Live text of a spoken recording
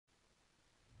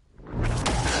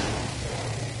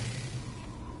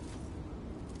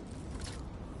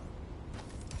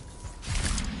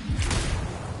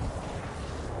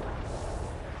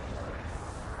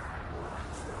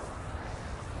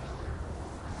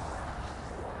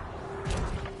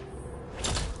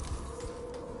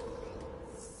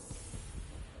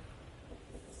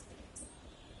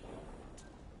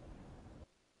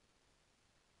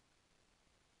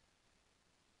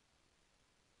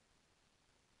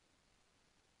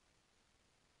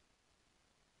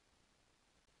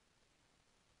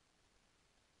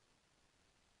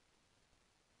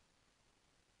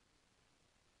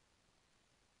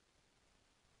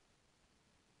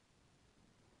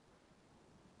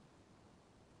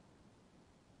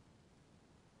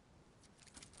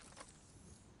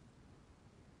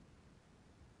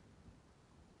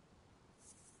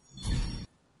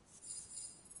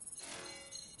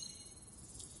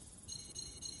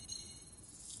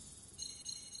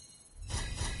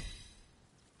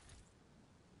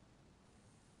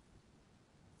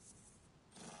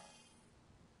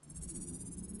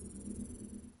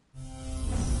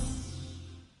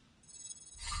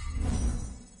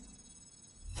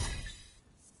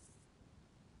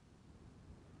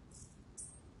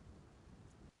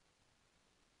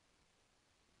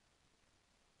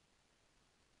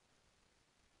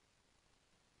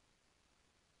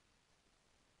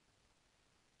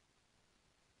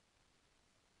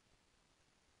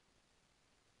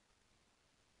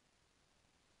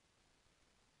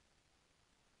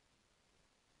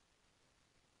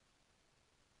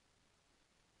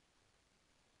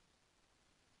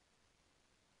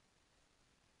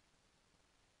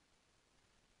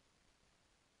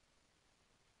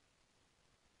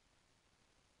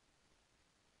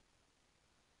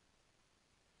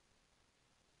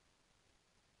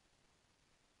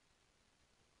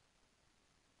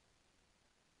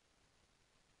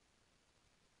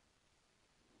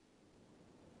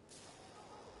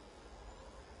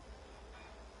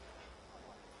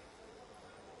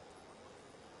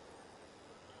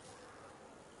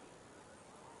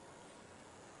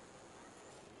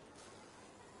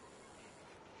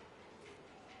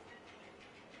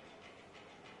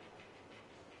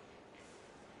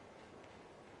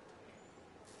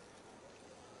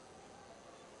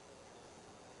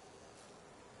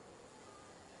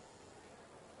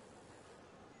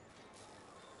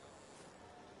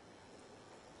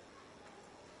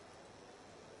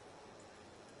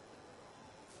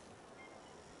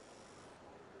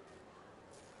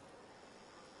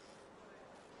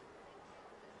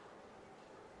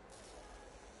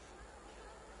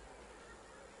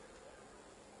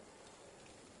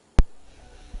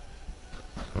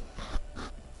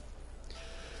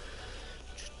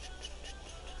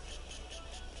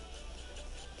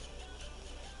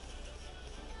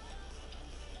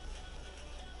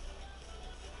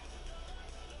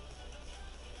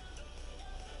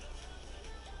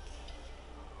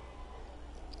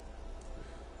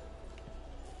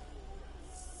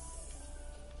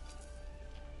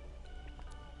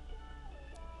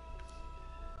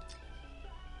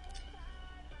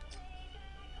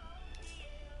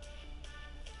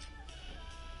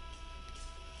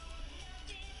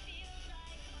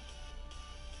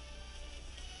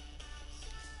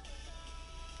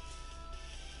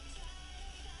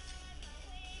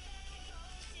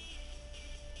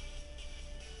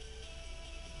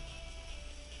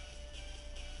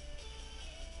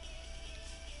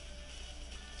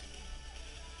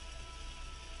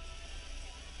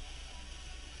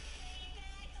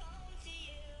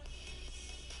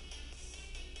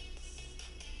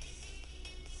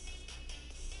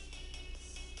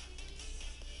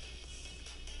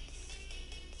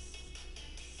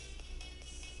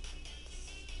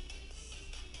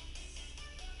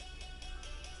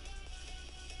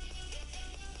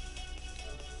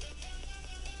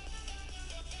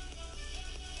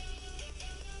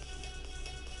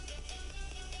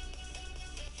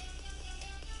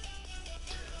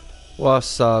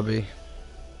Wasabi.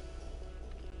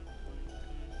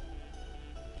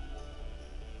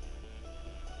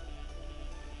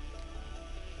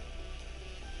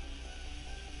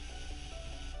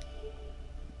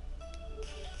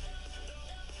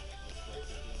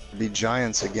 Be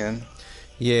giants again.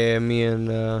 Yeah, me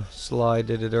and Sly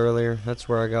did it earlier. That's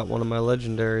where I got one of my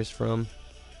legendaries from.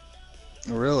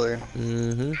 Really?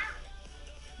 Mm-hmm.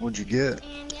 What'd you get?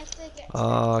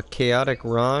 Chaotic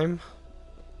Rhyme,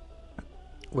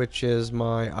 which is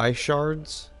my ice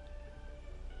shards.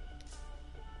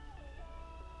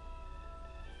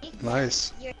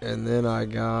 Nice. And then I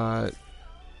got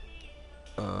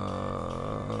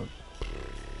I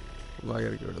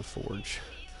gotta go to the forge.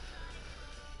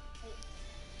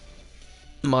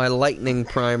 My lightning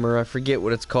primer, I forget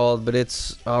what it's called, but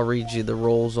it's, I'll read you the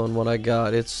rolls on what I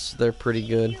got. They're pretty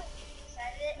good.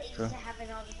 Okay.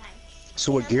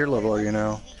 So what gear level are you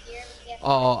now?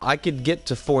 Oh, I could get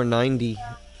to 490,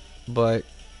 but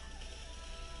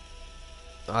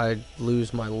I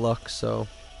lose my luck, so.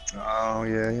 Oh,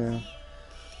 yeah.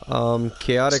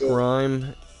 Chaotic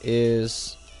Rhyme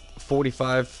is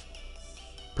 45%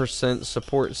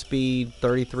 support speed,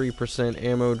 33%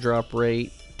 ammo drop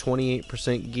rate,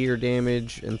 28% gear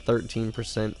damage, and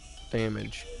 13%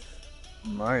 damage.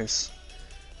 Nice.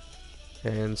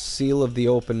 And Seal of the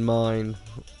Open Mind,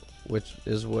 which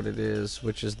is what it is,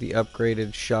 which is the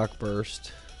upgraded shock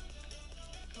burst.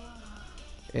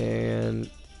 And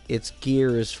its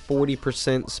gear is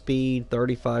 40% speed,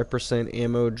 35%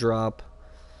 ammo drop,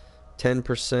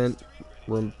 10%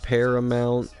 repair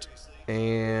amount,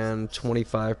 and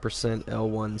 25%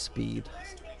 L1 speed.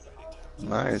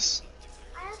 Nice.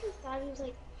 I actually thought he was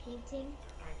like painting.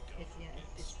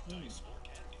 It's clean.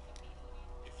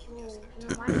 Oh, no,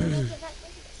 why did I make it that way?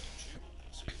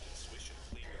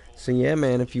 So yeah,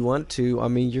 man, if you want to, I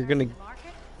mean, you're gonna,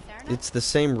 it's the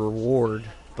same reward,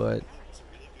 but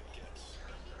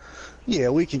Yeah,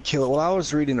 we can kill it. Well, I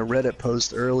was reading a Reddit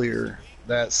post earlier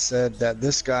that said that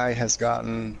this guy has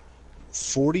gotten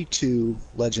 42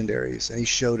 legendaries, and he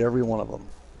showed every one of them.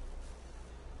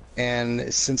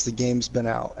 And since the game's been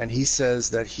out, and he says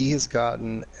that he has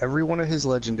gotten every one of his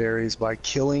legendaries by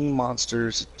killing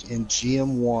monsters in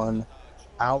GM1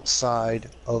 outside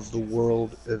of the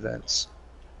world events.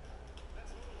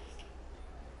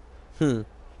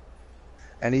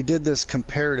 And he did this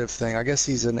comparative thing. I guess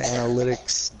he's an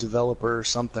analytics developer or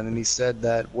something, and he said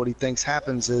that what he thinks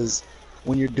happens is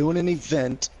when you're doing an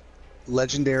event,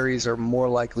 legendaries are more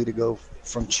likely to go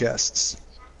from chests.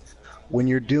 When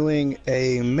you're doing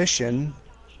a mission,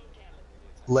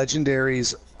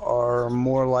 legendaries are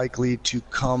more likely to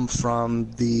come from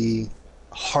the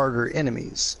harder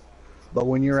enemies. But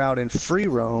when you're out in free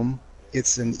roam,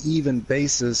 it's an even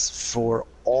basis for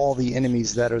all the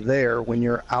enemies that are there when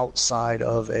you're outside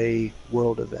of a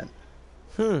world event.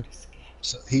 So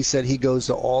he said he goes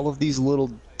to all of these little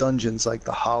dungeons like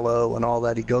the Hollow and all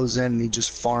that. He goes in and he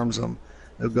just farms them.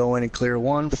 He'll go in and clear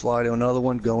one, fly to another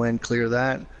one, go in, clear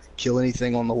that, kill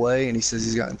anything on the way, and he says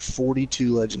he's gotten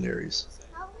 42 legendaries.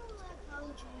 How come my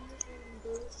polygonals and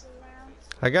ghosts around?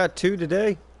 I got 2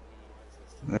 today.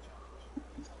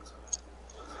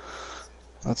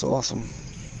 That's awesome.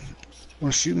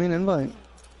 Well, shoot me an invite.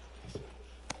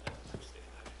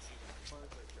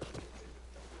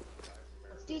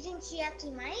 Do you think she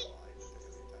actually might?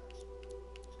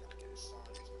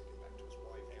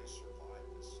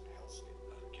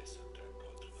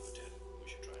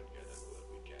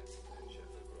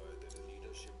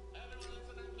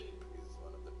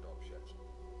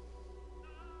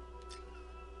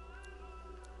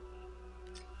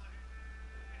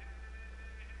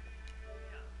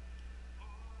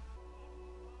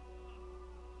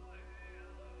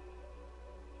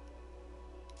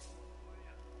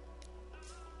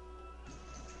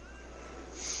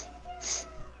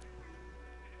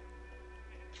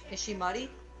 Is she muddy?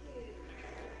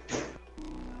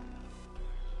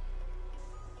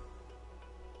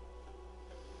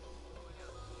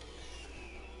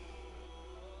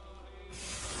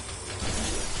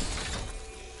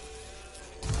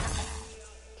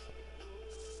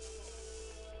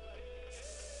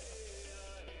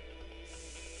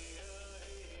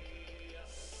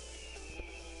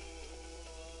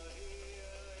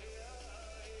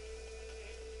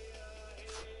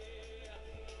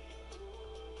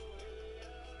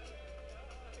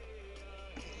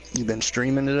 You been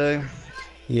streaming today?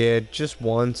 Yeah, just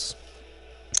once.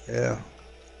 Yeah.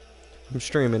 I'm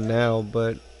streaming now,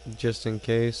 but just in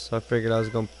case, I figured I was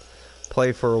gonna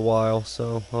play for a while,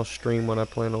 so I'll stream when I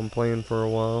plan on playing for a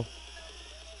while.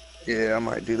 Yeah, I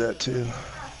might do that too.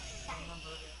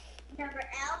 Number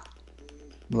L?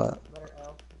 What? Letter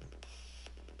L.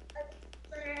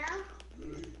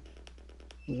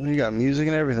 You got music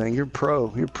and everything. You're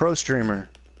pro. You're pro streamer.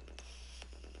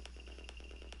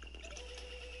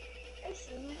 Are you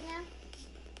streaming it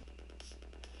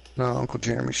now? No, Uncle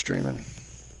Jeremy's streaming.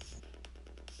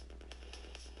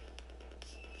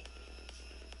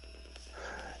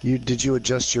 Did you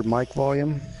adjust your mic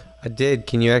volume? I did.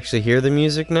 Can you actually hear the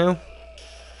music now?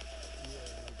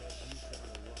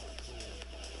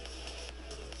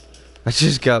 I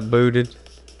just got booted.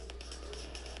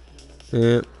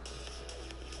 Yep.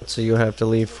 So you'll have to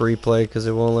leave free play because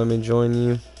it won't let me join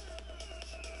you.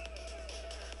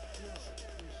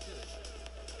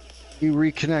 You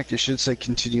reconnect. It should say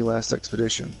continue last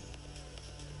expedition.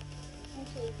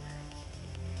 Okay.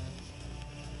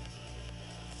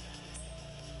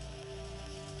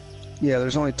 Yeah,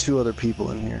 there's only 2 other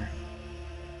people in here.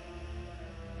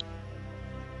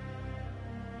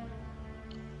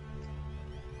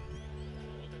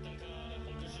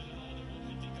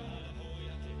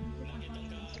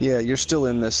 Yeah, you're still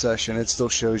in this session. It still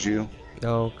shows you.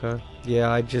 Oh, okay. Yeah,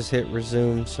 I just hit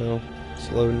resume, so it's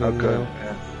loading in Okay. now.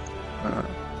 Yeah.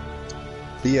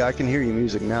 But yeah, I can hear your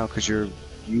music now because you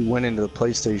went into the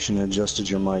PlayStation and adjusted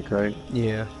your mic, right?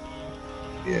 Yeah.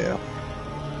 Yeah.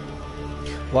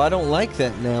 Well, I don't like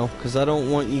that now because I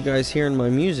don't want you guys hearing my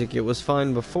music. It was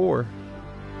fine before.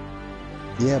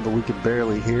 Yeah, but we could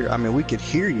barely hear. I mean, we could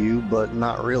hear you, but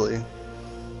not really.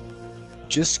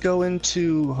 Just go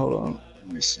into. Hold on.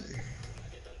 Let me see.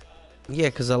 Yeah,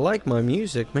 because I like my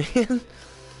music, man.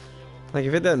 Like,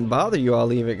 if it doesn't bother you, I'll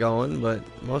leave it going, but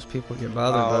most people get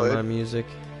bothered by my music.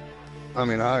 I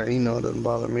mean, you know it doesn't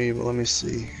bother me, but let me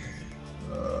see.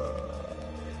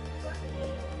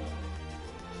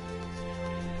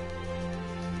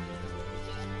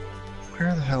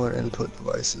 Where the hell are input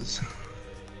devices?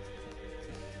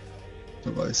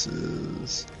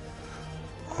 Devices.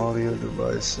 Audio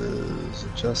devices.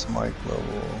 Adjust mic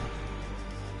level.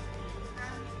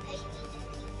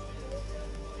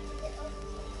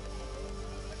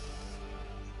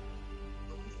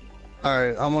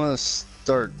 Alright, I'm gonna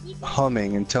start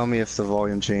humming and tell me if the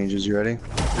volume changes. You ready?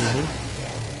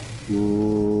 Mm-hmm.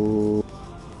 Ooh.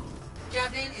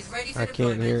 Javelin is ready for I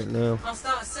can't hear it now. I'll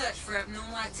start a search for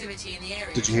abnormal activity in the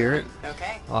area. Did you hear it?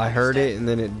 Okay. I heard it and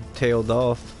then it tailed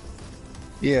off.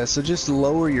 Yeah, so just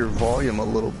lower your volume a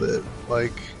little bit.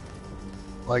 Like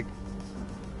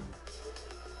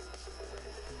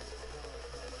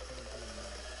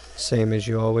Same as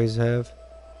you always have.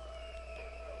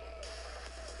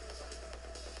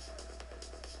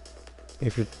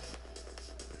 If you're...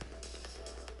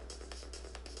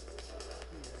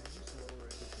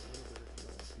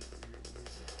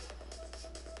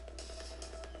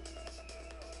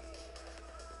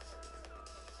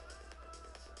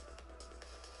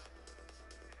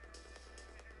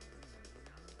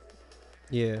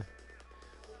 Yeah.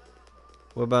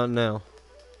 What about now?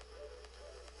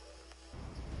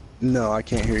 No, I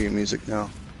can't hear your music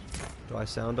now. Do I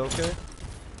sound okay?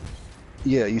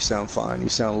 Yeah, you sound fine. You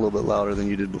sound a little bit louder than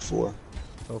you did before.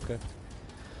 Okay.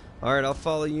 Alright, I'll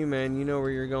follow you, man. You know where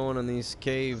you're going on these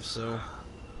caves, so...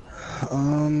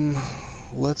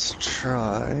 Let's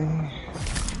try...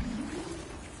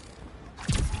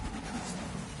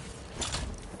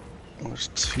 There's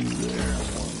 2 there,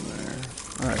 1 there.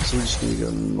 Alright, so we just need to go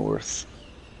north.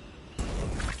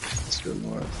 Let's go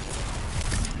north.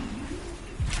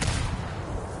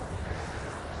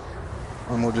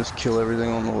 And we'll just kill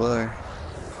everything on the way.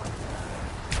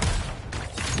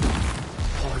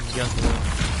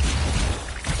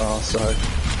 Oh, sorry.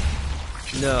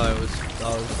 No,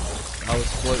 I was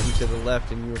floating to the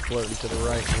left and you were floating to the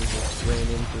right and we just ran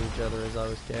into each other as I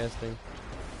was casting.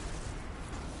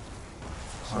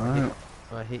 So Alright.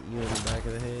 I hit you in the back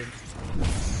of the head.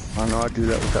 I know I do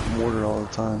that with that mortar all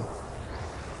the time.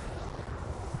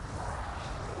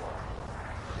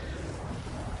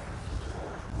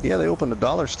 Yeah, they opened a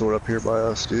dollar store up here by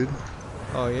us, dude.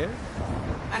 Oh yeah?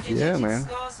 I've Yeah, detected man.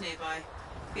 scars nearby.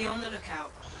 Be on the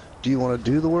lookout. Do you want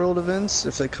to do the world events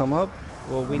if they come up?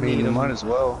 Well, we I mean, need them. might as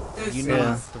well. Those You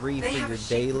scars, need 3 they for have your a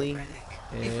secret daily, relic.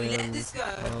 If we let and this go,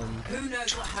 who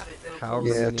knows what habit they'll however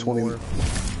Yeah, many 20. more.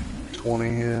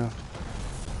 20, yeah.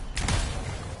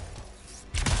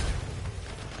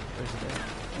 Where's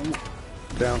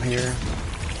that? Down here.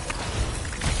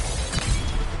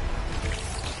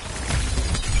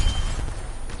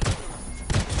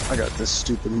 I got this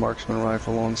stupid marksman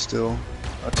rifle on still.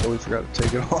 I totally forgot to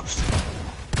take it off.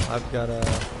 I've got a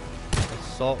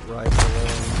assault rifle on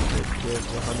that gives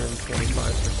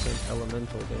 125%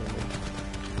 elemental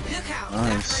damage. Look out!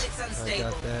 Nice. That relic's I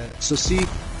unstable. got that So see,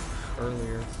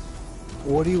 earlier.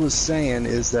 what he was saying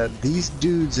is that these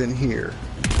dudes in here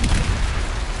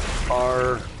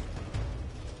are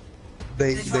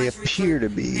they appear to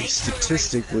be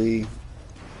statistically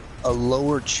a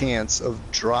lower chance of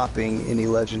dropping any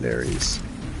legendaries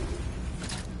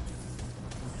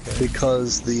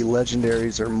because the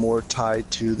legendaries are more tied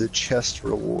to the chest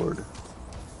reward.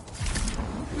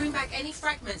 Bring back any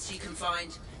fragments you can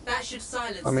find. That should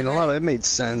silence. I mean, a lot of it made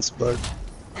sense, but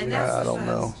And that's I the don't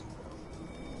know. first.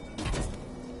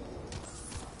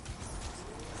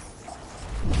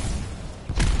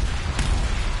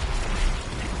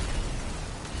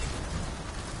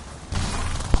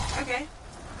 Okay,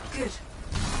 good.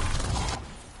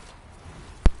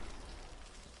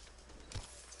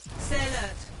 Stay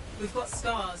alert. We've got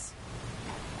scars.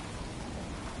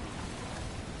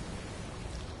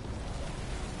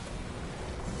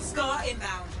 Scar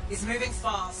inbound. Is moving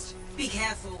fast. Be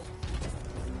careful.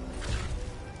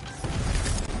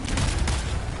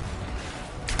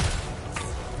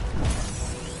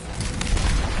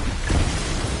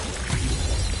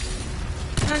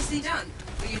 Nicely done,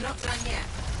 but you're not done yet.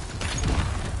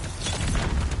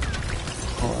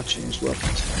 Oh, I changed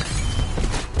weapons.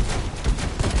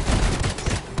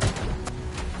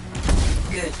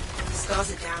 Good.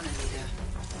 Scars are down, Anita.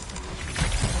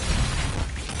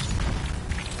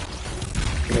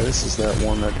 Yeah, this is that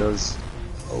one that does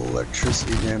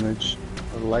electricity damage,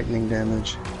 or lightning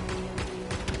damage.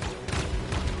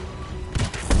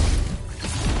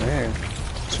 Man,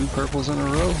 2 purples in a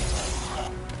row.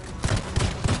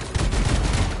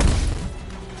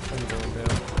 I'm going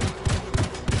down.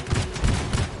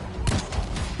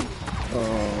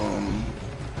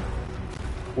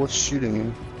 What's shooting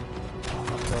you?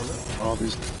 All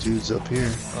these dudes up here.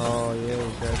 Oh yeah,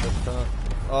 those guys up top.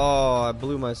 Oh, I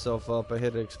blew myself up. I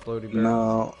hit an exploding barrel.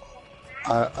 No,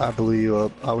 I blew you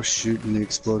up. I was shooting the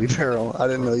exploding barrel. I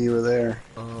didn't know you were there.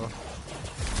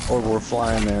 Or were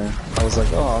flying there. I was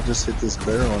like, oh, I'll just hit this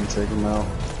barrel and take him out.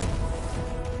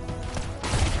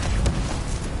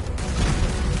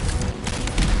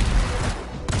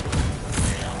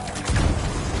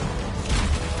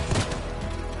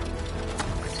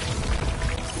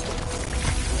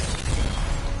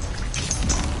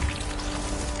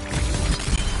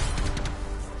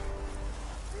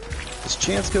 Does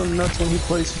Chance go nuts when he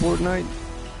plays Fortnite?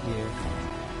 Yeah.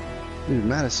 Dude,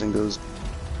 Madison goes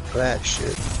bat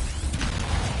shit.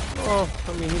 Oh,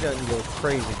 I mean, he doesn't go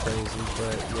crazy, but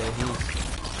yeah,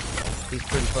 he's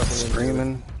pretty fucking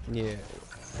Screaming. into it.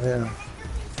 Yeah. Yeah.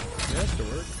 That should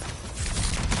work.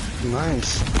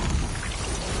 Nice.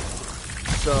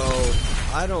 So,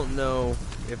 I don't know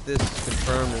if this is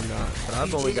confirmed or not, but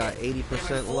I've only got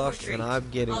 80% luck, and I'm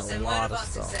getting I'll a send word lot of of our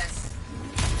stuff. success.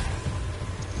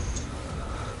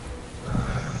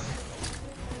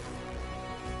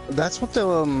 That's what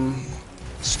the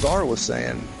Star was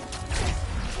saying.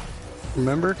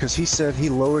 Remember? Because he said he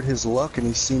lowered his luck and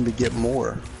he seemed to get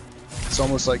more. It's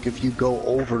almost like if you go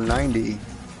over 90.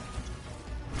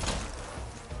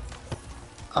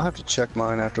 I'll have to check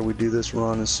mine after we do this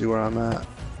run and see where I'm at.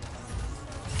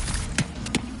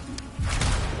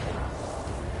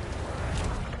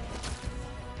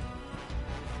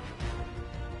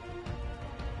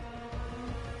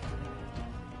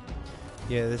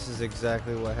 Yeah, this is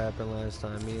exactly what happened last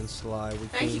time. Me and Sly, we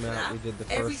Thank you came for out, that. we did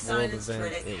the Every first world silence event.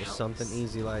 critic It was helps. something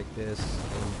easy like this,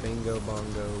 and bingo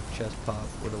bongo, chest pop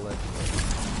with a legendary.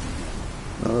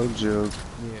 No joke.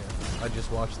 Yeah, I just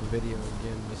watched the video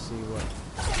again to see what.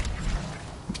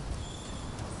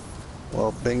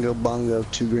 Well, bingo bongo,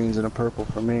 2 greens and a purple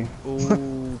for me.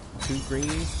 Ooh, 2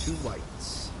 greens, 2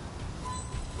 whites.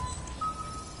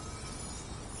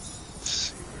 Let's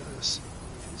see where this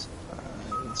is.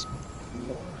 It's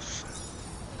north.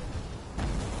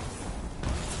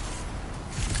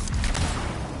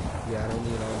 Yeah, I don't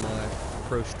need all my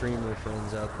pro streamer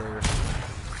friends out there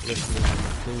listening to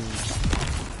my tunes.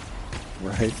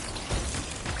 Right.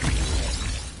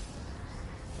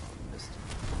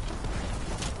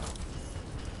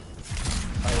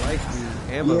 I like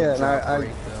the ammo Yeah, and drop I-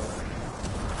 rate though.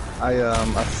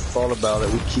 I thought about it.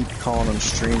 We keep calling them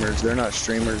streamers. They're not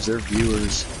streamers. They're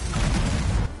viewers.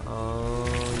 Oh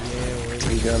yeah, wait.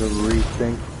 We gotta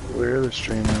rethink. We're the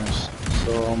streamers.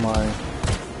 So all my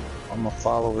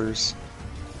followers.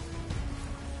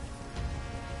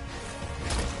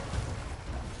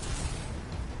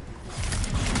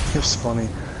 It was funny.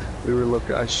 We were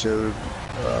looking. I showed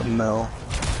Mel.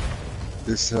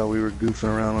 This is how we were goofing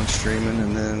around on streaming,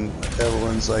 and then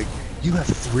Evelyn's like, "You have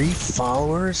 3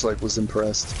 followers?" Like, was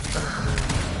impressed.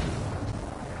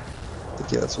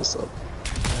 But yeah, that's what's up.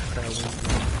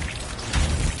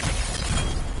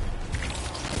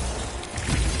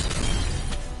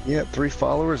 Yeah, 3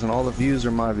 followers, and all the views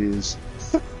are my views.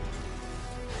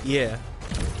 Yeah.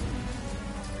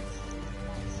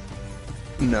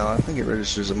 No, I think it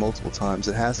registers it multiple times.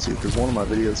 It has to, because one of my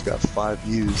videos got 5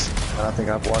 views, and I think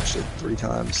I've watched it 3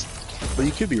 times. But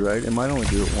you could be right, it might only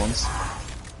do it once.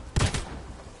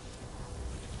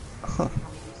 Huh.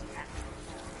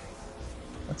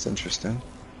 That's interesting.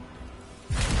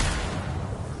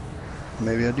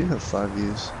 Maybe I do have 5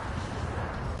 views.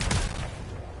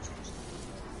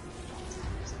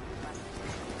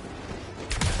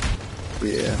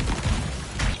 Yeah.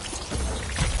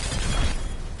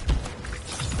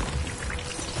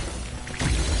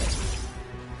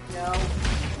 No.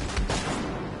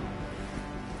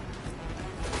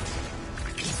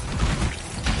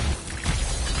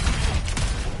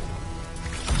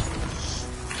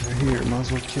 They're here, might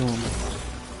as well kill him.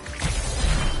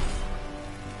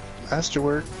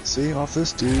 Masterwork, see, off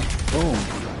this dude. Boom.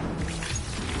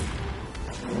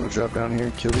 I'm gonna drop down here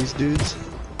and kill these dudes.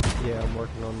 Yeah, I'm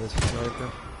working on this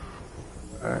sniper.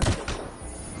 Alright,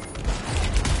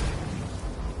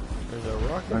 There's a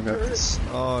rocket I got turret. this.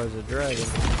 Oh, there's a dragon.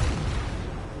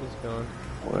 He's gone.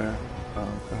 Where? Oh,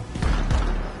 okay.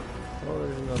 Oh,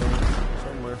 there's another one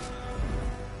somewhere.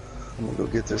 I'm gonna go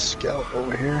get this scout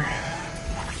over here.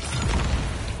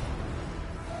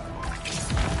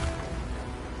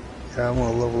 Yeah, I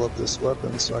want to level up this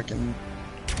weapon so I can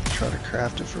try to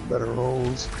craft it for better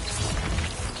rolls.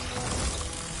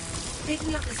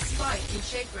 Picking up the spike in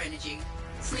Shaper energy.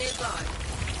 It's nearby.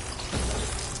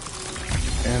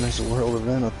 And there's a world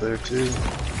event up there too.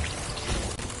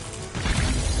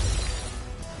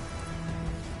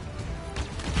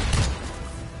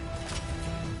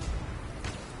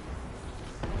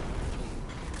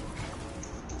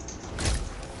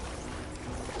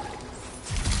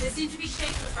 There seem to be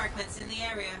Shaper fragments in the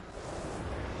area.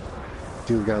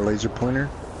 Dude got a laser pointer.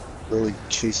 Lily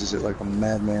chases it like a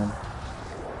madman.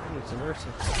 Ooh, it's an Ursa.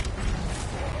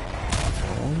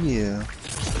 Oh yeah.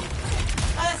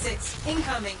 Ursix,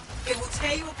 incoming. It will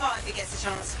tear you apart if it gets a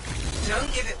chance.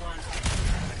 Don't give it one.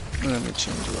 Let me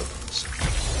change weapons.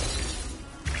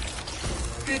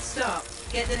 Good start.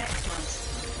 Get the next one.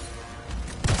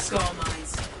 Scar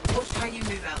mines. Watch how you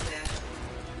move out there.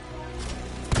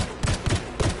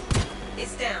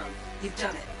 It's down. You've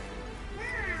done it.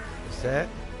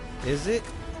 Is it?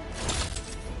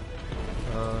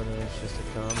 Oh no, it's just a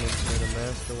comment for the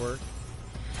masterwork.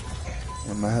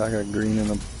 I got green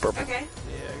and a purple. Okay.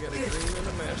 Yeah, I got a green and a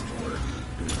masterwork.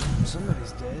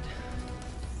 Somebody's dead.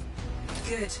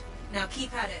 Good. Now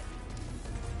keep at it.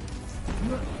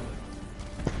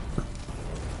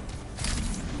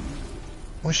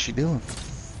 What's she doing?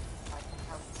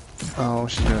 Oh,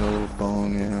 she's got a little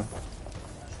bone, yeah.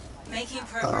 Making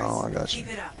progress. Oh, I got you.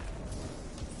 Keep it up.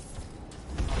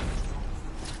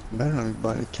 Better not be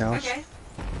by the couch. Okay.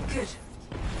 Good.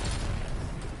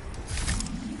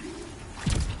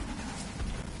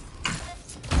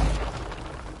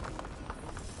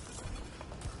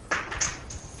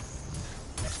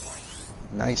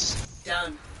 Nice.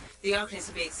 Done. The Arcanists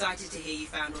will be excited to hear you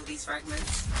found all these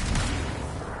fragments.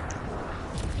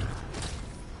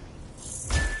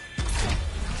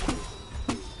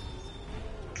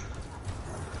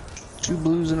 2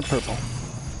 blues and a purple.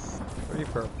 Pretty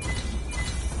purple.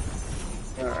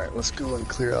 Alright, let's go and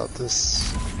clear out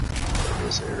this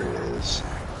area is.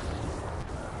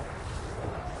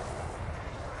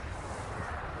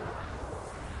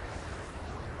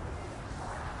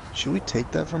 Should we take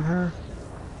that from her?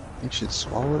 I think she'd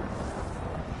swallow it.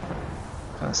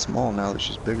 Kinda small now that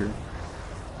she's bigger.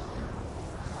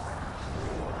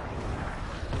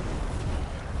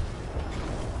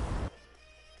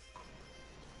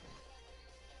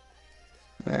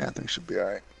 Yeah, I think she'll be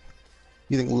alright.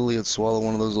 You think Lily would swallow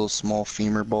one of those little small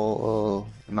femur ball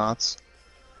knots?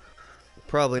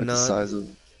 Probably Like not. the size of,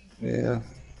 yeah.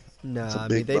 Nah, It's a I mean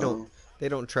big they bone.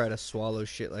 don't try to swallow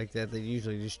shit like that. They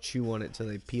usually just chew on it till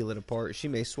they peel it apart. She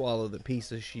may swallow the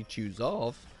pieces she chews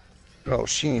off. Oh,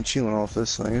 she ain't chewing off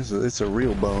this thing. It's a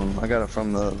real bone. I got it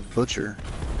from the butcher.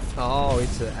 Oh,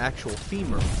 it's an actual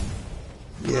femur.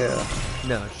 Yeah,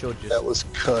 No, she'll just. that was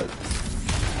cut.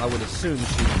 I would assume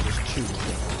she would just chew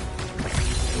it.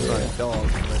 Not a dog,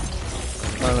 but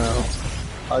I know.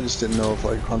 I just didn't know if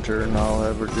like Hunter or Nile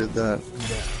ever did that.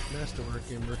 yeah, masterwork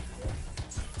Ember.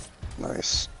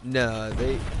 Nice. No,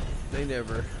 they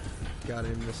never got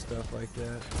into stuff like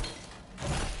that.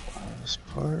 Those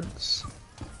parts.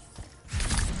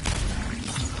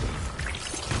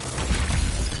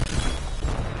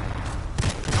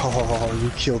 Oh, you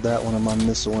killed that one and my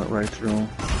missile went right through him.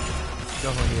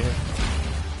 Oh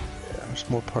yeah. Yeah, there's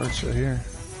more parts right here.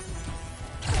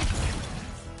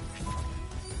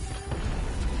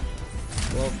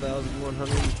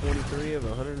 12,123 of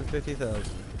 150,000.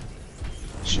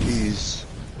 Jeez.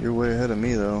 You're way ahead of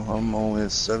me though. I'm only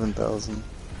at 7,000.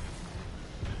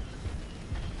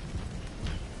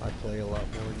 I play a lot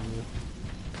more than you.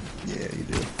 Yeah, you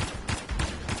do.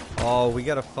 Oh, we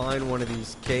gotta find one of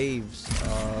these caves.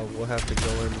 We'll have to go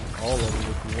in all of them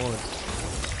if you want.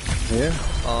 Yeah.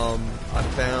 I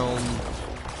found,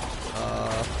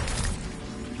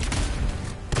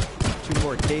 2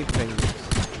 more cave paintings.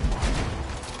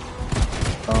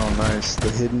 Oh, nice. The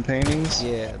hidden paintings?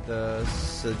 Yeah, the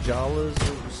Sajalas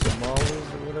or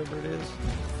Samalas or whatever it is.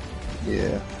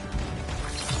 Yeah.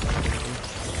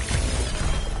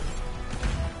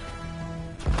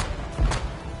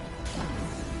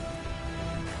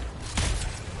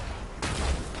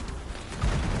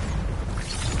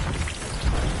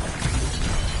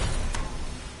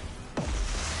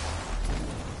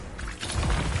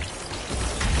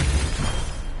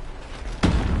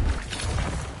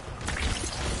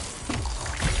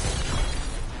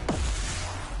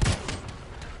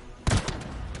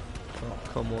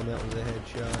 Come on, that was a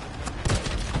headshot.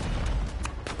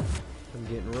 I'm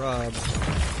getting robbed.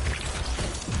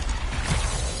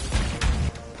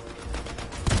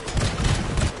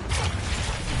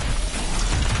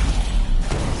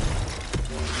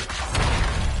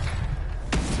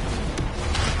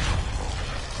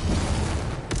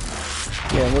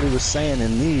 Yeah, and what he was saying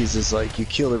in these is like you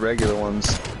kill the regular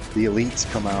ones, the elites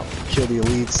come out. Kill the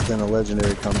elites, then a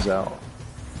legendary comes out.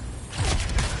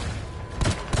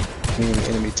 Meaning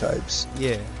enemy types.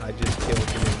 Yeah, I just killed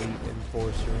an elite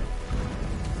enforcer.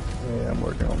 Yeah, I'm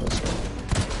working on this one.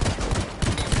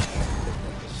 Pick up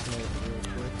the sniper real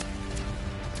quick.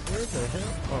 Where the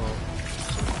hell? Oh.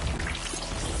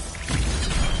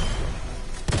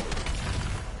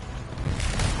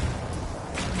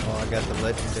 Oh, I got the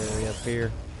legendary up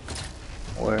here.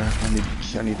 Where?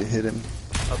 I need to hit him.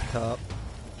 Up top.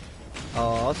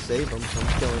 Oh, I'll save him from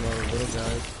killing all the little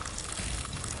guys.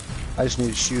 I just need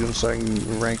to shoot him so I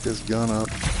can rank this gun up.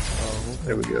 Oh,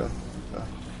 There we go.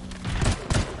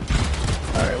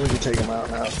 Alright, we can take him out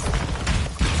now.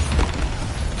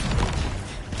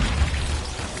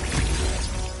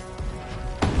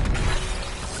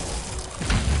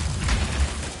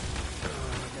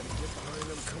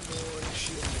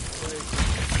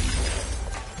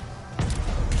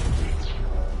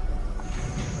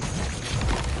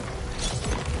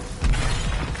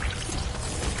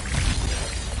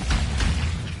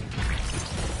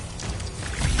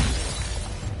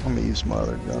 I'm gonna use my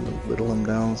other gun to whittle him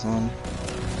down some.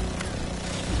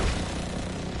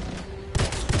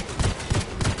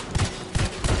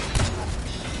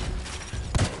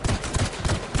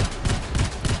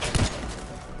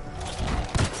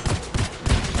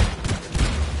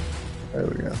 There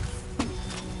we go.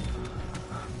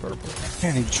 Purple.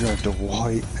 And he jumped to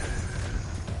white.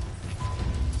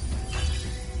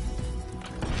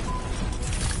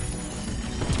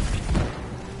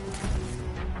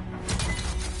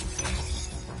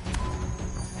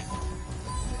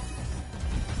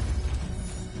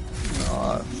 Oh,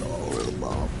 I fell over the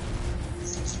bomb.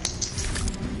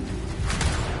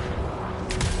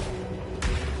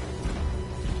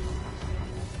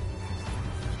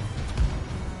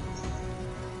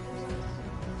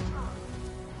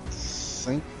 I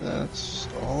think that's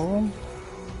all.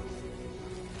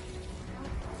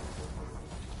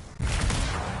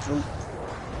 Oh.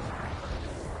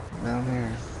 Down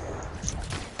here.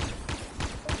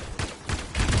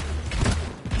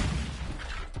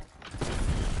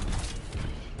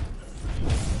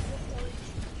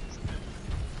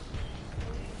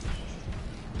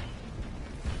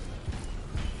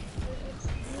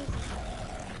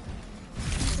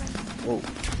 Whoa.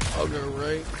 I'll go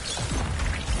right.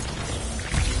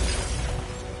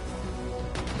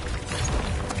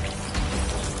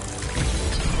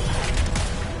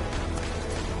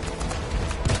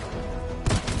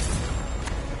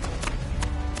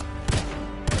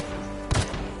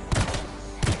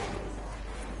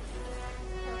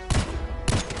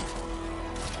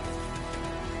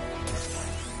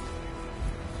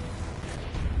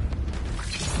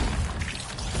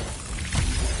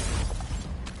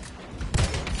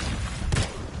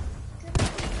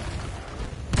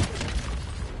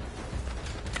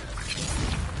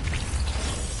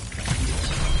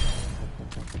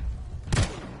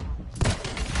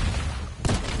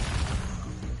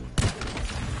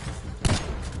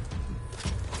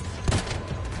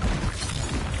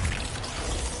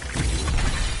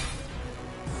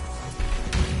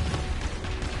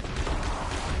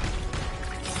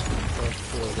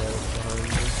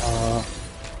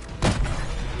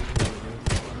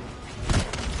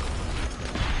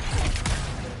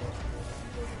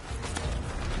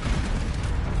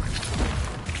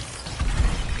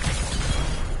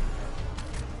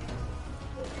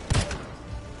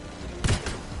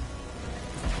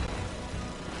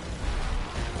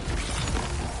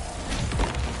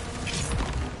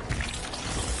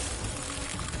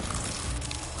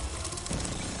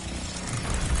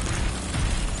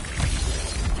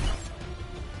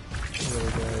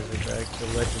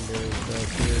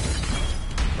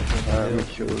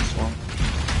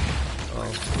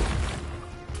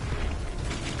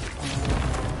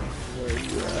 Where are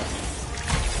you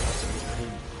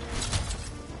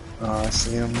at? I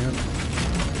see him, yep.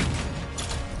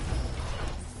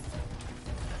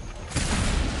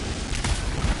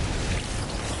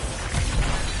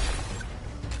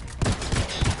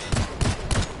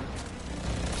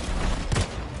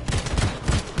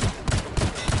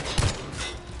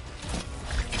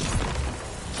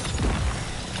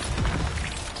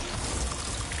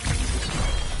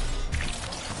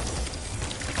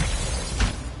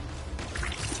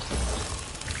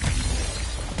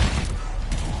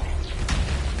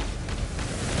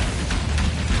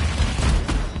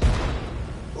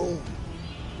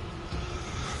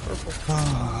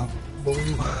 Ah,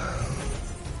 boom.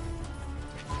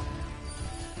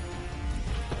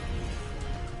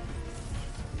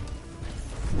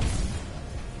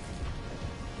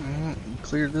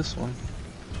 Cleared this one.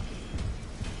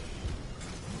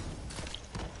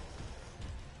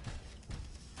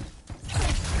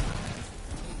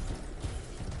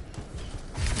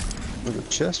 There's a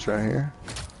chest right here.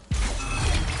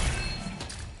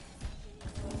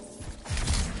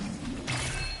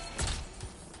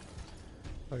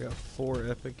 I got 4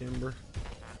 epic ember.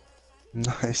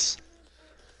 Nice.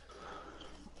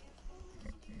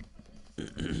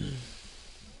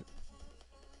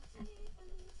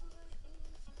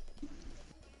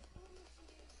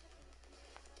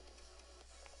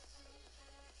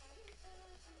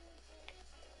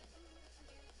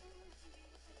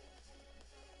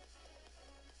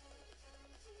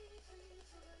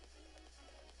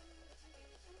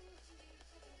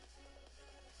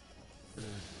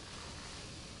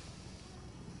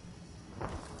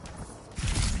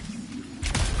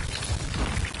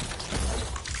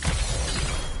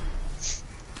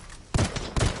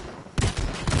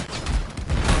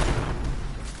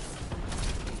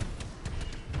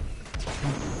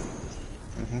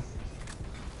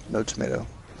 No tomato.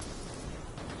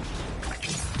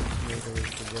 Tomato is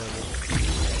the devil.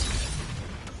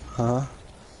 Huh?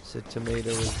 Said tomato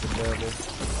is the devil.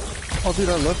 Oh, dude,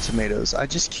 I love tomatoes. I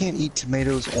just can't eat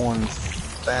tomatoes on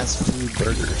fast food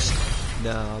burgers.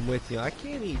 Nah, I'm with you. I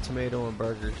can't eat tomato on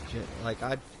burgers. Like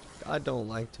I don't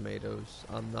like tomatoes.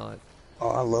 I'm not.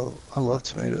 Oh, I love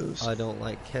tomatoes. I don't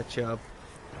like ketchup.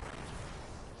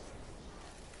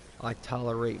 I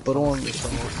tolerate But on pasta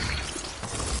sauce.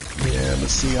 Yeah, but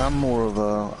see, I'm more of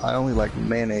a. I only like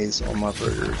mayonnaise on my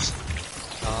burgers.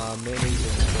 Mayonnaise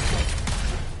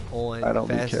on I don't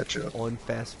do ketchup. on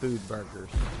fast food burgers.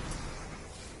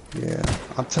 Yeah,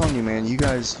 I'm telling you, man. You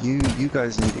guys need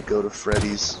to go to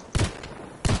Freddy's.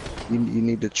 You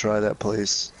need to try that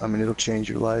place. I mean, it'll change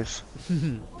your life.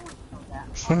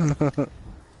 All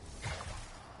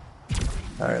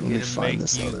right, let me find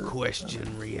this other.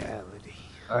 Question reality.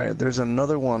 All right, there's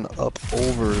another one up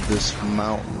over this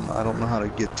mountain. I don't know how to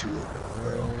get to it.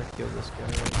 Alright, I'm gonna kill this guy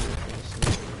right here.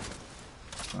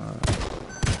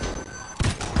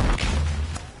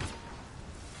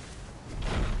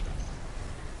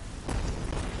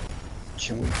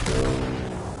 Can we go?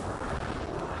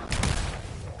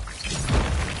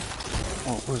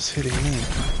 What was hitting me?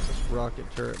 This rocket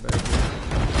turret back here.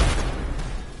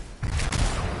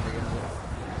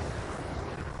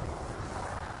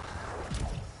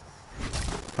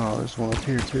 Oh, there's one up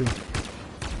here too.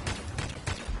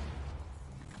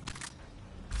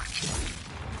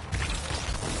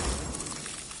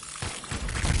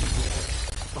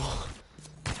 Oh.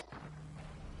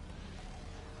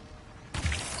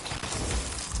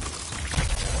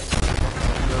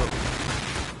 Nope.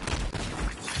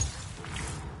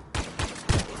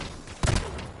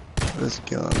 This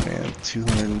gun, man,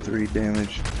 203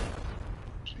 damage.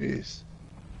 Jeez.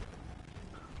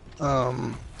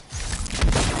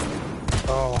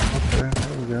 Oh, okay,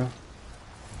 there we go.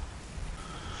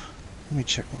 Let me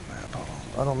check my map.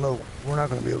 I don't know. We're not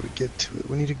going to be able to get to it.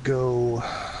 We need to go.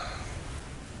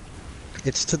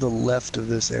 It's to the left of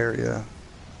this area.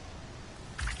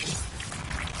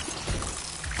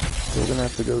 We're going to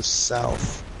have to go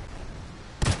south.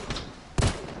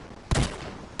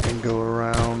 And go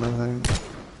around, I think.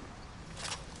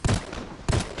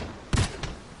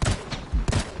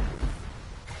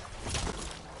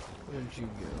 Where'd you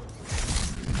go?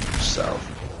 South.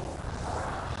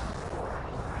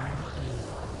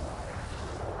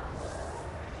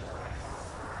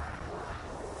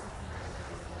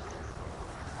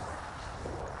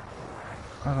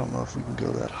 I don't know if we can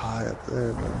go that high up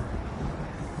there, though.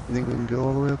 You think we can go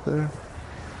all the way up there?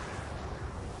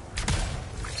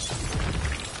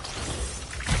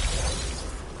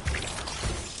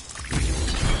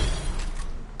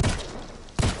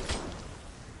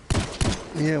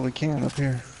 Yeah, we can up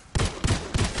here.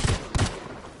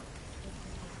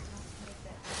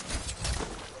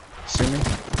 see me?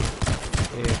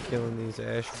 Yeah, killing these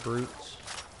ash brutes.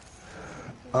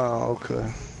 Oh,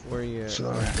 okay. Where you at?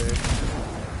 Sorry. Right there.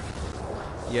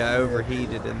 Yeah, I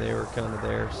overheated and they were kind of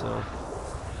there, so.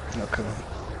 Okay.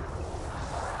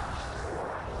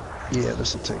 Yeah,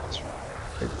 this will take us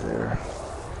right there.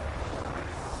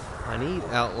 I need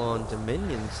Outlaw and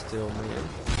Dominion still, man.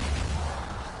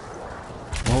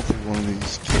 Hopefully one of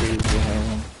these caves will have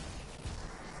them.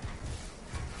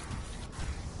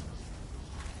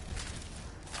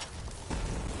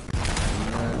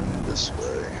 And this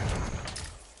way.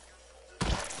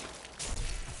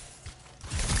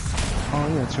 Oh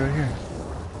yeah, it's right here.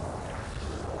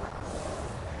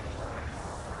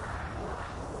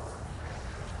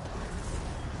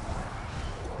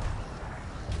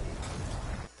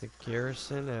 The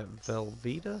garrison at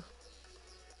Velveeta?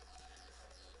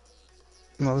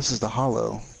 No, this is the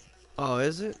hollow. Oh,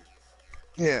 is it?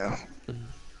 Yeah.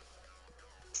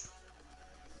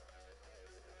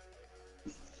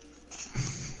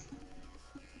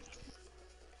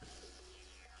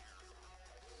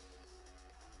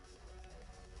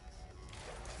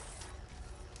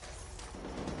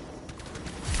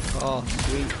 Oh,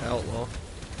 sweet Outlaw.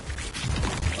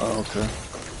 Oh, okay.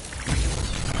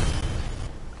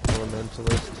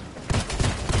 Elementalist.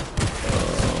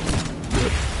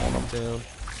 Yep, on them. Down.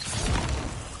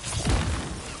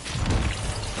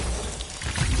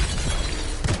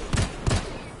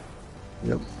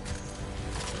 Yep.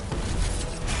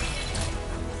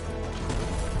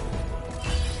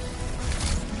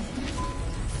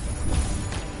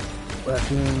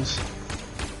 Raccoons.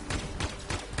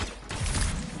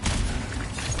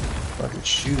 If I could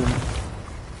shoot him.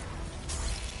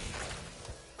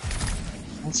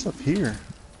 What's up here?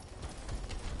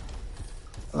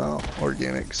 Oh,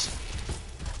 organics.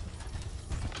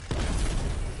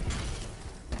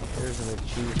 There's an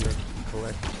achievement to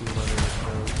collect 200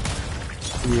 of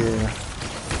Yeah.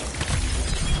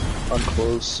 I'm close.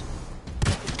 those.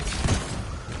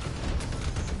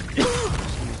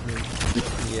 Excuse me.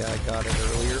 Yeah, I got it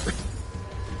earlier.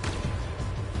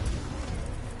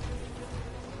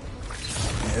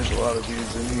 There's a lot of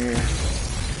dudes in here.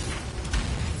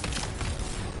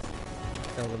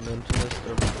 Elementalist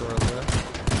over to our left.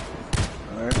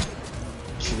 Alright.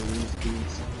 Kill these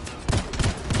dudes.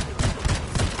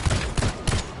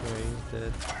 Yeah, he's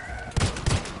dead.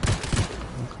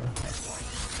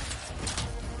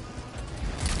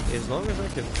 As long as I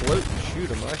can float and shoot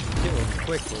him, I should kill him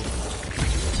quickly.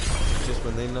 It's just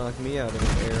when they knock me out of the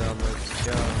air, I'm like,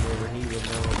 God, I'm overheated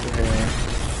now. I'm doing Yeah.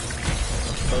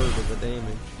 a third of the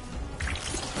damage.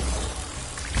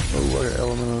 Oh, what an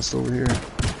elementalist over here.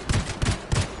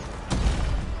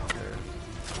 There.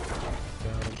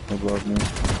 Got him. Above me.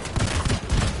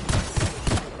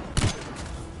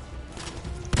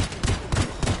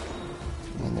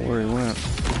 I don't know where he went.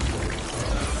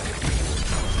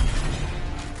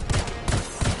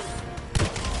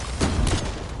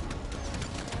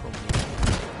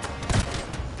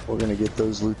 We're gonna get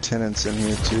those lieutenants in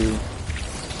here too.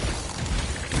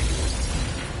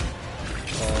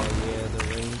 Oh yeah, the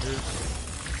Rangers.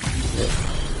 Yep.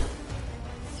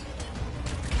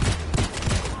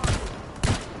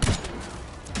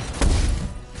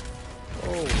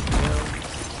 Oh man.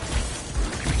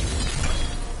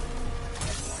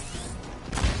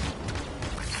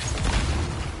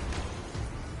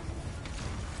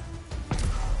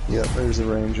 Yep, there's the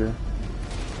ranger.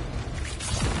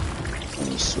 I'm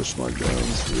gonna switch my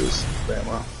guns for this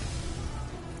Bama.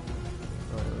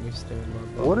 Alright, let me stand my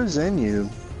bow. What is in you?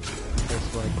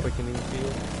 That's my quickening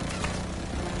field.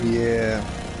 Yeah.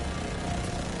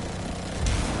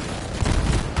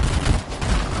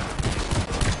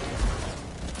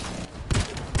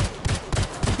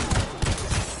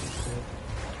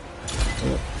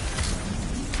 Yep.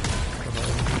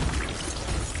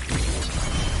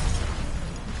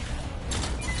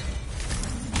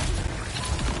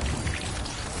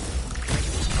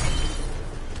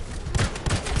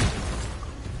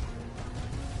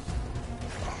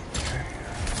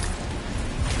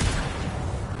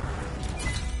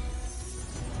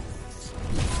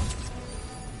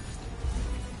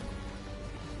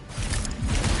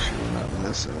 Sure we're not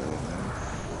missing anything.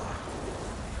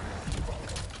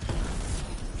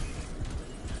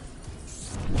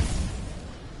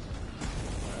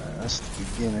 That's the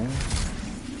beginning.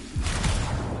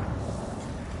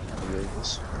 I'll go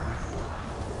this way.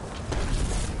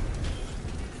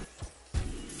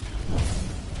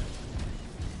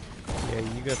 Yeah,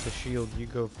 you got the shield, you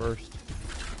go first.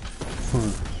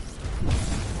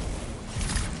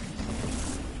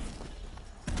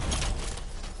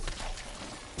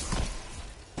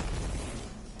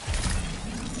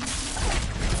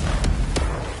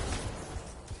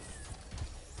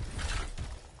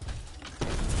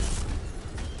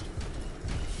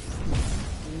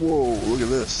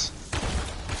 this.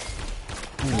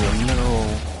 Oh no.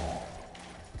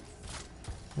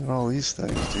 Look at all these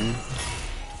things, dude.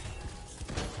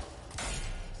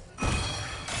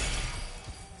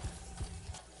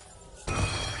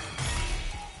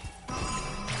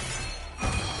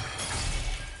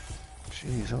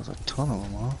 Jeez, that was a ton of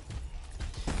them, huh?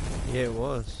 Yeah, it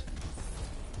was.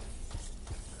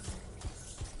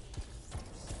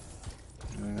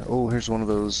 Oh, here's one of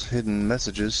those hidden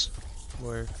messages.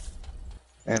 Where?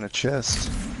 And a chest.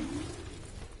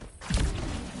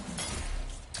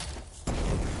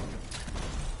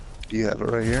 Do you have it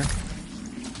right here?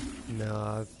 No,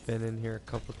 I've been in here a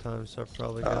couple times, so I've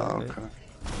probably Oh, got it. okay.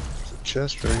 There's a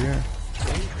chest right here.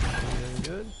 Anything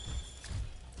good?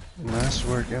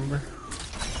 Masterwork Ember.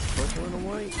 Purple and a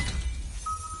white.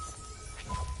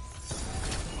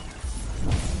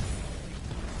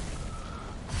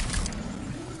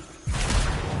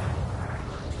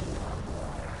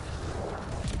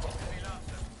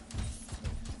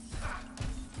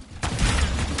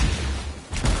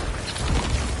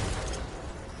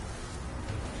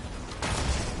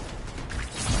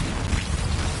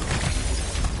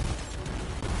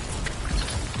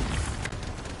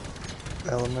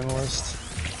 Elementalist.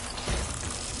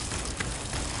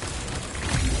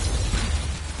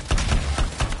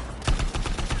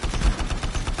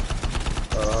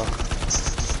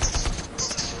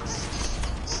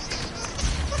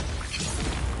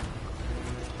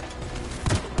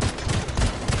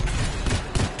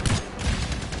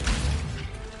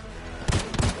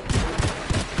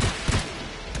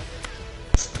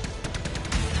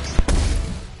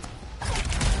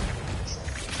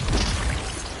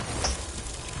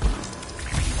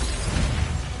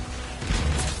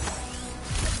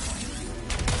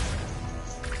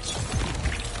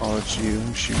 Oh, it's you.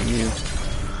 I'm shooting you.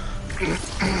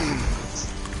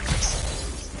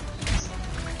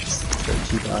 Gotta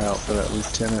keep an eye out for that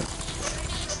lieutenant.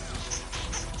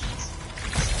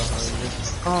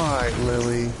 Alright,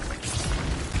 Lily.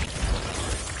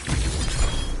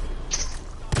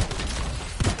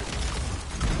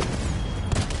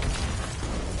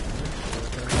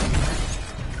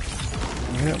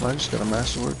 Yep, I just got a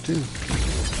masterwork too.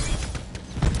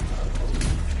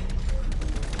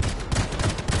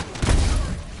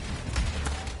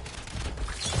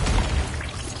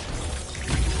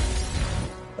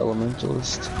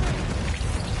 Elementalist.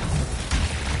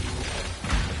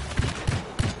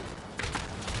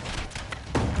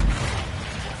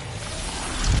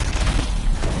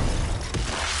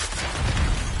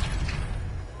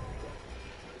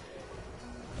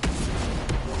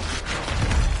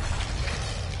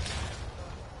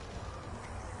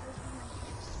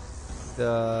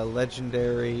 The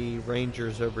legendary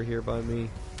rangers over here by me.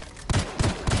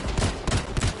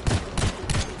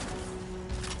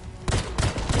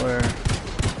 Where?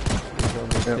 He's on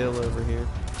this hill over here.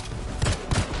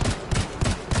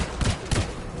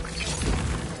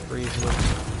 Freezing him.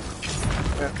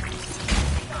 Yep.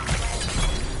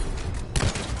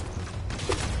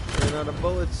 Ran out of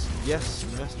bullets. Yes,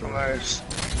 master. Nice.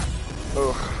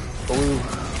 Ugh, blue.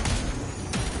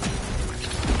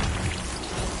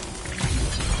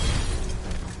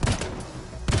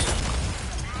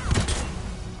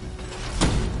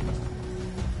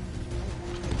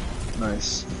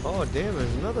 Nice. Oh damn,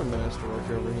 there's another masterwork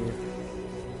over here.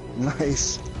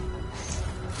 Nice.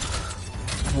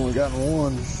 Only gotten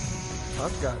one.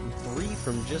 I've gotten 3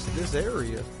 from just this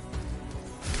area.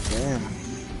 Damn.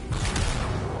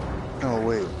 Oh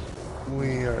wait.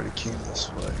 We already came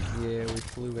this way. Yeah, we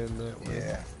flew in that way.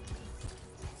 Yeah.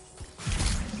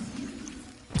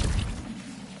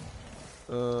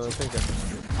 I think I can.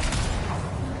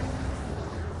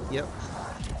 Yep.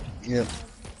 Yep.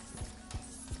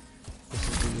 This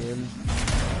is the end.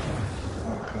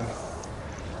 Okay.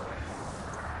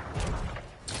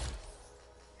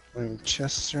 Any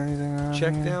chests or anything around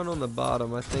Check here? down on the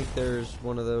bottom. I think there's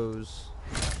one of those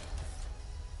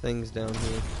things down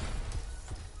here.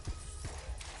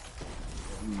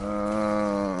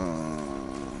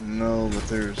 No, but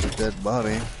there's a dead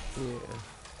body. Yeah.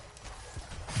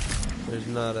 There's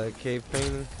not a cave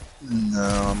painting? No,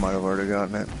 I might have already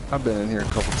gotten it. I've been in here a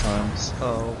couple times.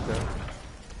 Oh, okay.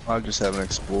 I just haven't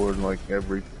explored like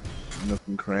every nook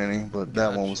and cranny, but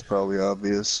that one was probably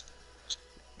obvious.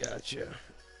 Gotcha.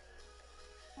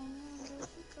 Oh, there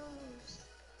she goes.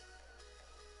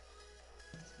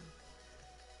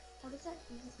 What does that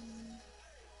even?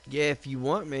 Yeah, if you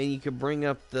want, man, you could bring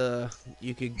up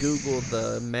you could Google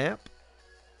the map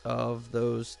of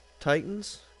those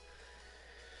titans.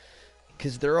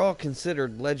 Because they're all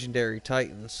considered legendary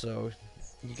titans, so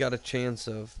you got a chance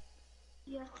of...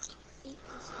 Yeah. Eat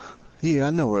this. Yeah,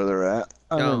 I know where they're at.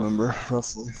 I Oh. remember,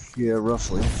 roughly. Yeah,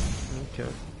 roughly. Okay.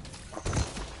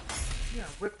 Yeah,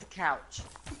 rip the couch.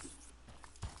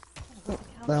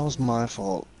 That was my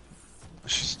fault.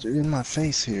 She stood in my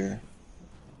face here.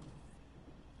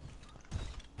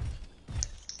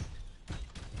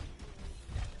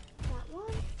 That one?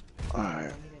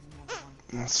 Alright,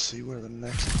 let's see where the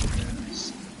next one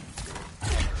is.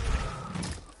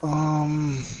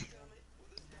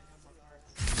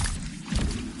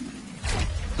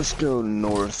 Let's go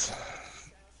north.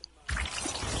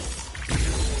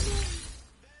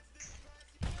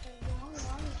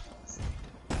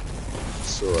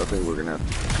 So I think we're gonna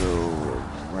have to go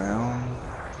around.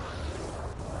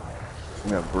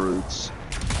 We got brutes.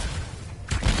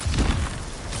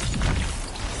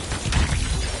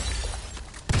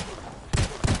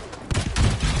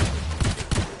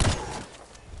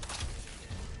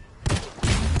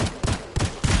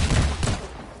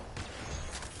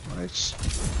 Nice.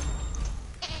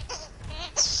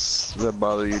 Does that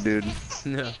bother you, dude?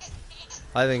 No.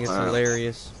 I think it's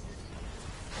hilarious.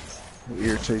 It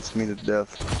irritates me to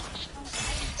death.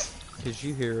 Because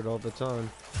you hear it all the time.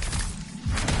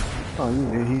 Oh,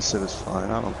 he said it's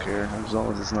fine. I don't care as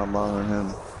long as it's not bothering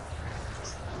him.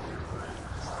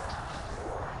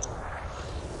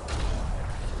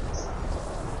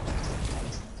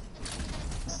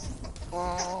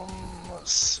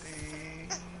 Let's see.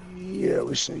 Yeah,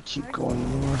 we should keep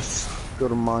going north. Go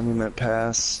to Monument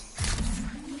Pass.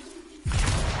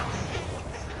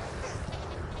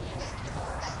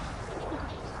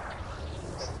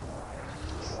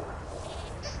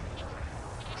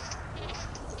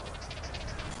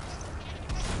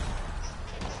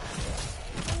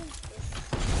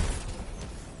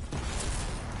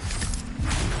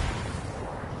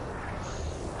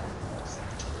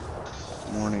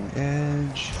 Morning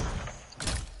Edge.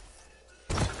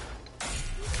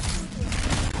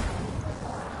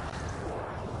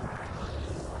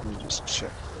 Let me just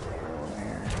check on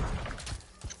here.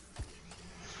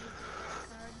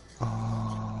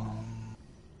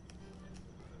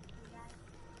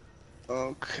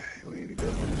 Okay, we need to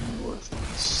go north.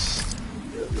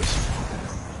 Yeah, this way.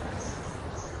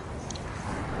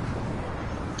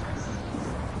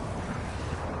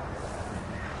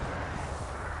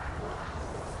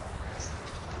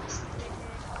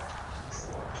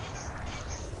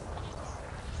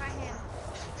 Try him.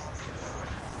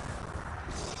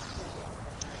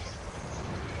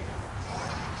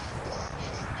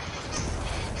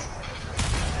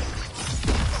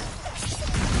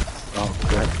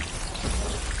 Okay.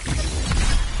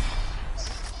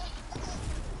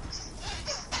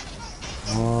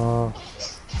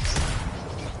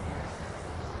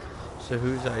 So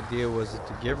whose idea was it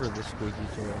to give her the squeaky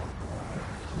toy?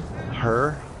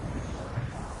 Her?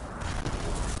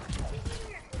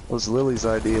 It was Lily's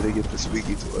idea to get the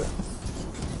squeaky toy.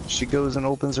 She goes and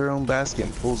opens her own basket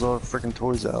and pulls all her freaking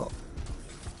toys out.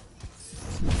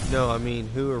 No, I mean,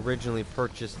 who originally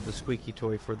purchased the squeaky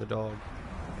toy for the dog?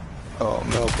 Oh,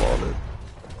 Mel bought it.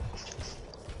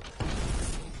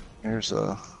 There's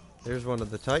a... There's one of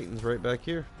the Titans right back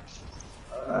here.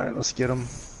 Alright, let's get him.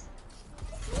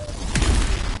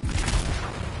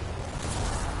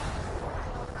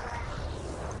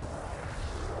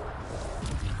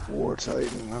 War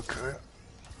Titan, okay.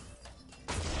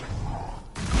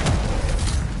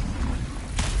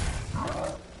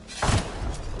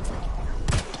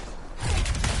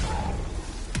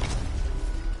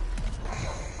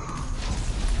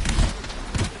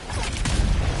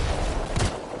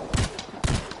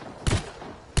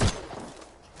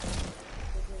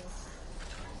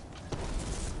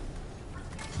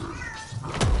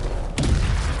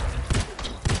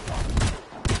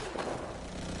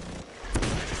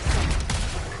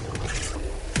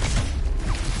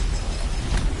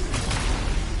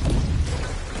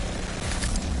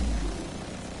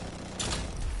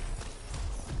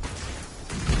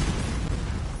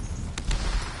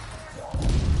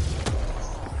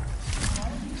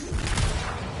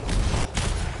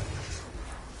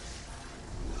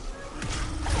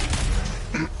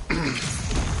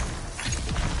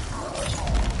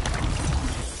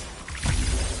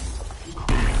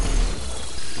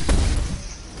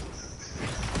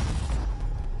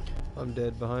 I'm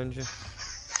dead behind you.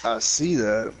 I see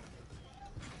that.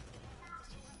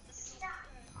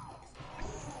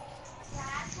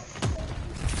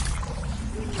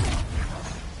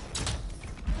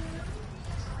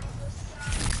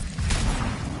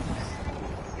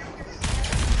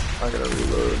 I gotta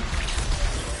reload.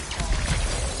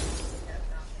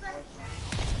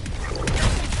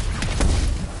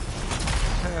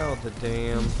 How the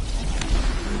damn.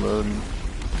 Reloading.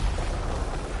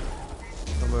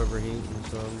 I'm overheating,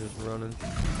 so I'm just running.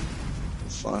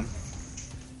 It's fun.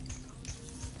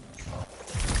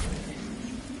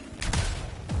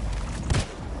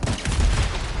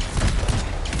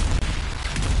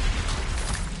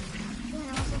 Then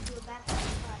I also do a bad thing,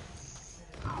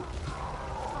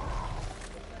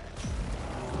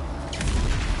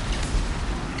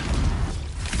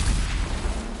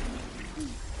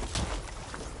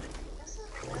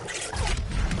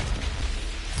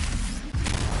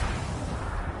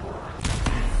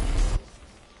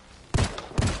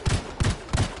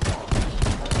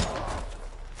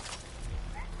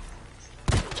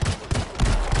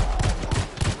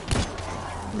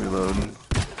 Reloading.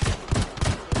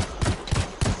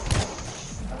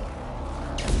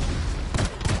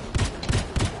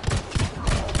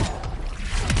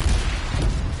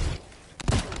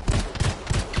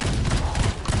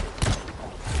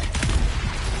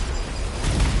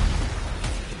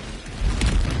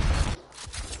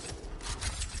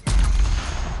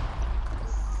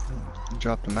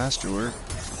 Dropped a masterwork.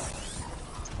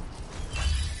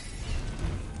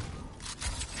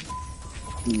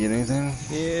 You get anything?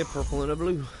 Yeah, purple and a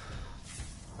blue.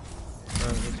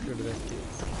 Alright, let's go to that kid.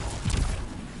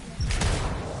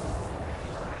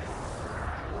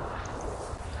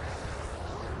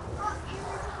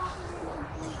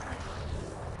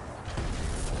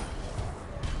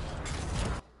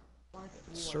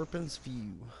 Serpent's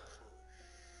View.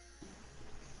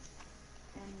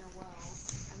 and the well.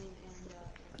 I mean, and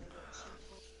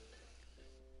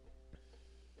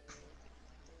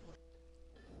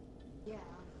yeah.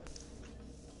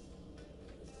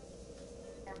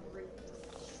 Everything.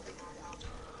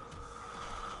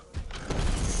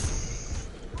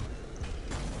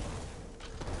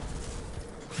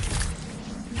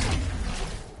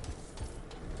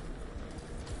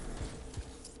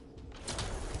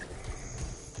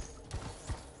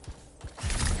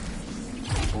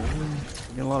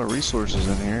 You get a lot of resources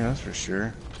in here, that's for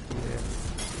sure. Yeah.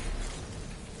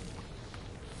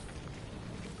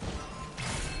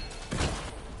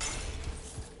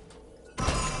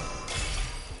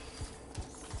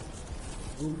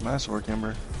 Nice work,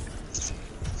 Ember.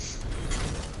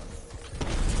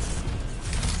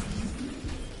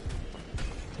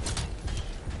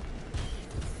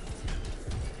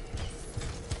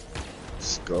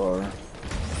 Scar.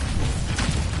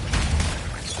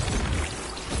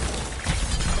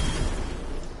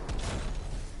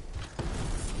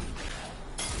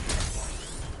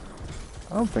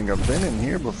 I don't think I've been in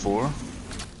here before.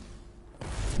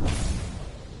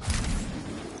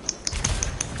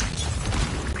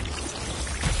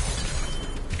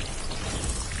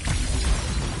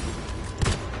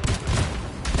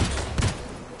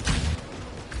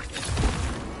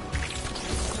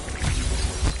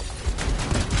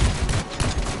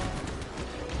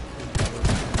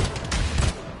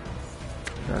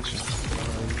 Gotcha.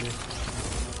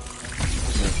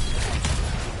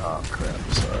 Oh crap,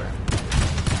 sorry.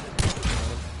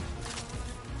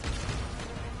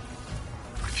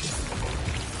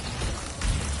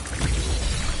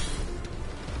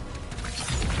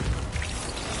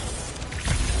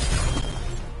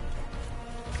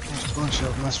 There's a bunch of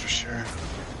them, that's for sure.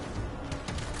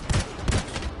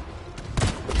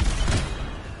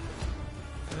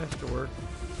 Masterwork.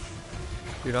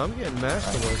 Dude, I'm getting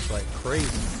masterworks like crazy.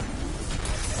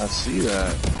 I see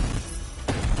that.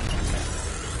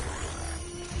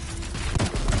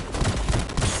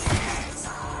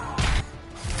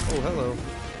 Oh, hello.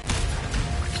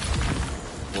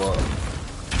 What?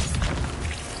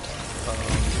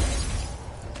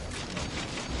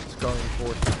 Scarring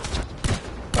Force.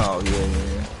 Oh, yeah.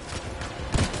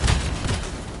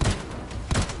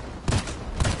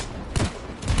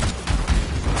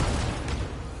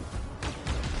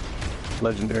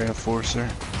 Legendary Enforcer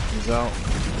is out.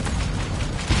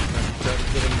 Try to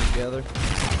get them together.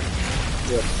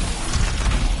 Yep.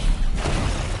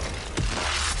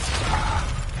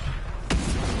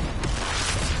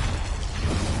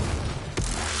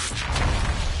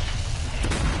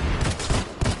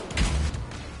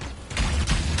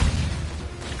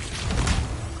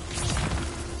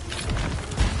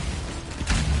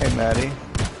 Hey, Maddie.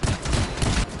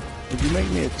 Would you make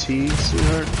me a tea,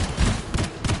 sweetheart?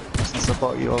 Since I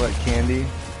bought you all that candy.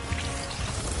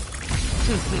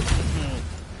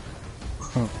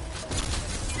 Huh.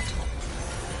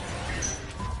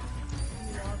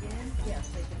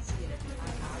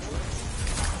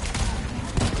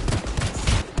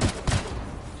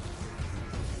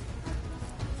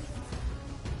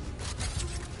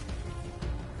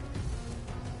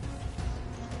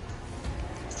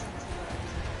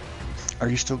 Are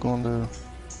you still going to?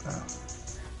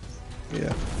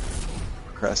 Yeah.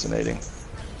 procrastinating.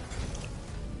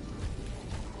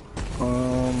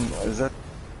 Is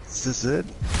this it?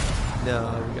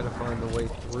 No, we gotta find the way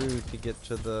through to get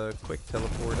to the quick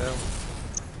teleport out.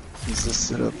 Is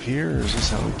this it up here, or is this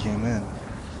how we came in?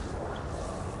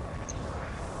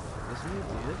 This may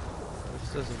be it.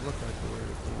 This doesn't look like the way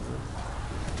we came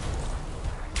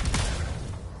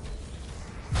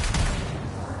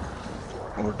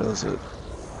in. Or does it?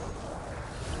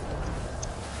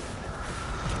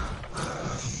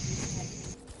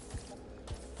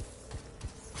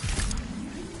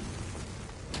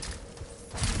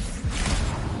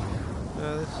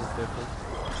 No, this is different.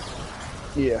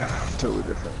 Yeah, totally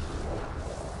different.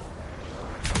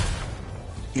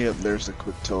 Yep, there's the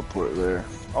quick teleport there.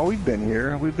 Oh, we've been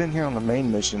here. We've been here on the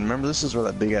main mission. Remember, this is where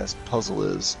that big ass puzzle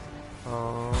is.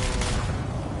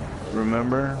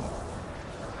 Remember?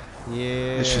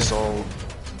 Yeah. It's just all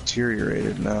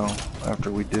deteriorated now after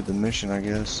we did the mission, I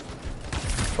guess.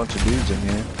 Bunch of dudes in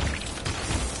here.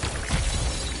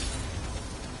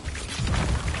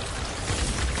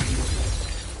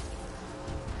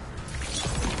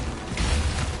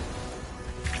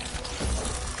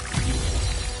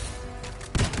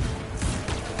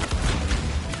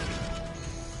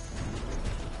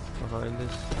 Behind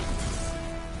us.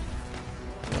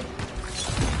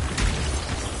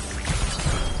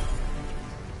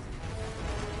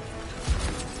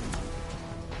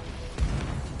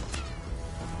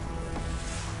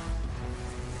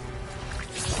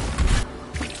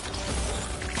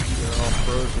 You're all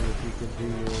frozen if you can do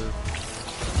your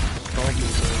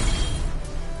stomping thing.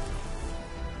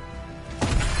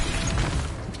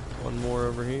 One more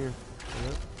over here.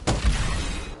 Yep.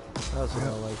 That's what I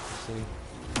like to see.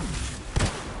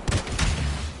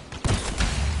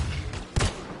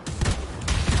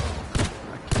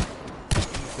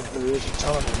 There's a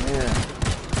ton of them here.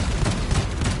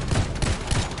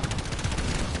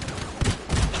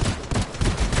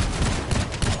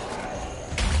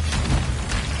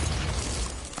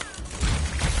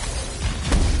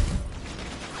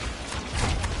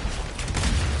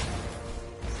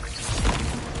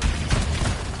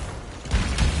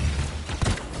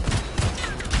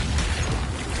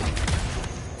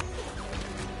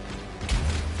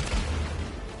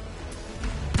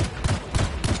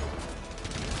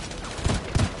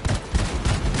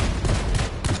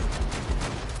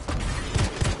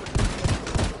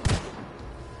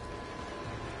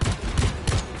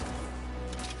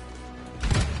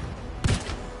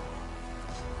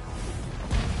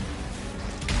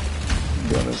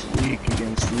 Gun is weak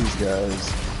against these guys.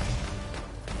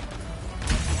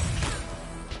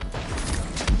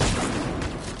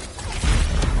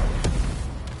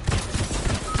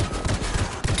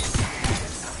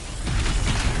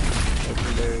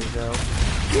 Legendary's out.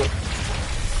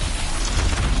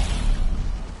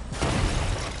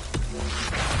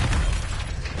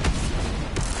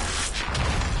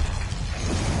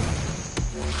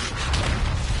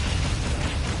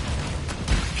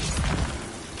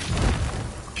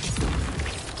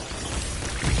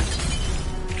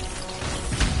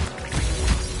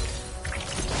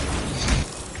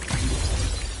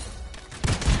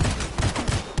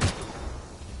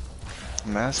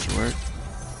 Masterwork.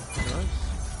 Nice.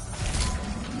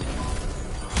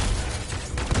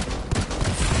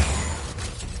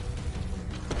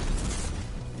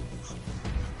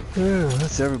 Yeah,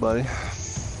 that's everybody.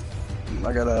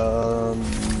 I got a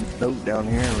note down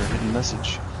here, or a hidden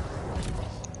message.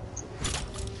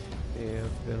 Yeah,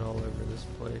 I've been all over this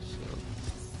place, so.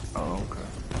 Oh, okay.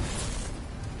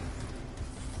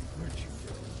 Where'd you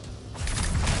go?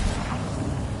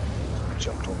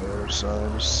 Jumped on the other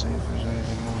side to see if there's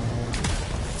anything more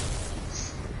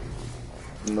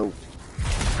here. Nope.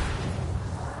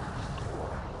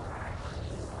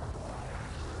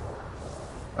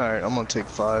 Alright, I'm gonna take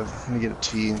 5. Let me get a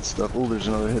tea and stuff. Oh, there's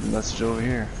another hidden message over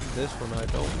here. This one I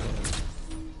don't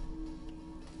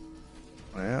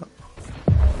know. Yeah.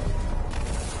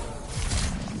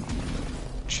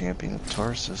 Champion of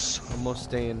Tarsus. I'm gonna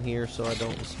stay in here so I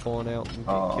don't spawn out and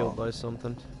get killed by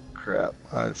something. Crap,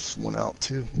 I just went out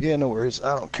too. Yeah, no worries.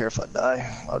 I don't care if I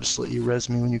die. I'll just let you res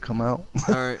me when you come out.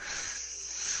 Alright.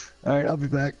 Alright, I'll be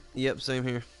back. Yep, same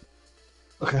here.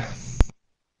 Okay.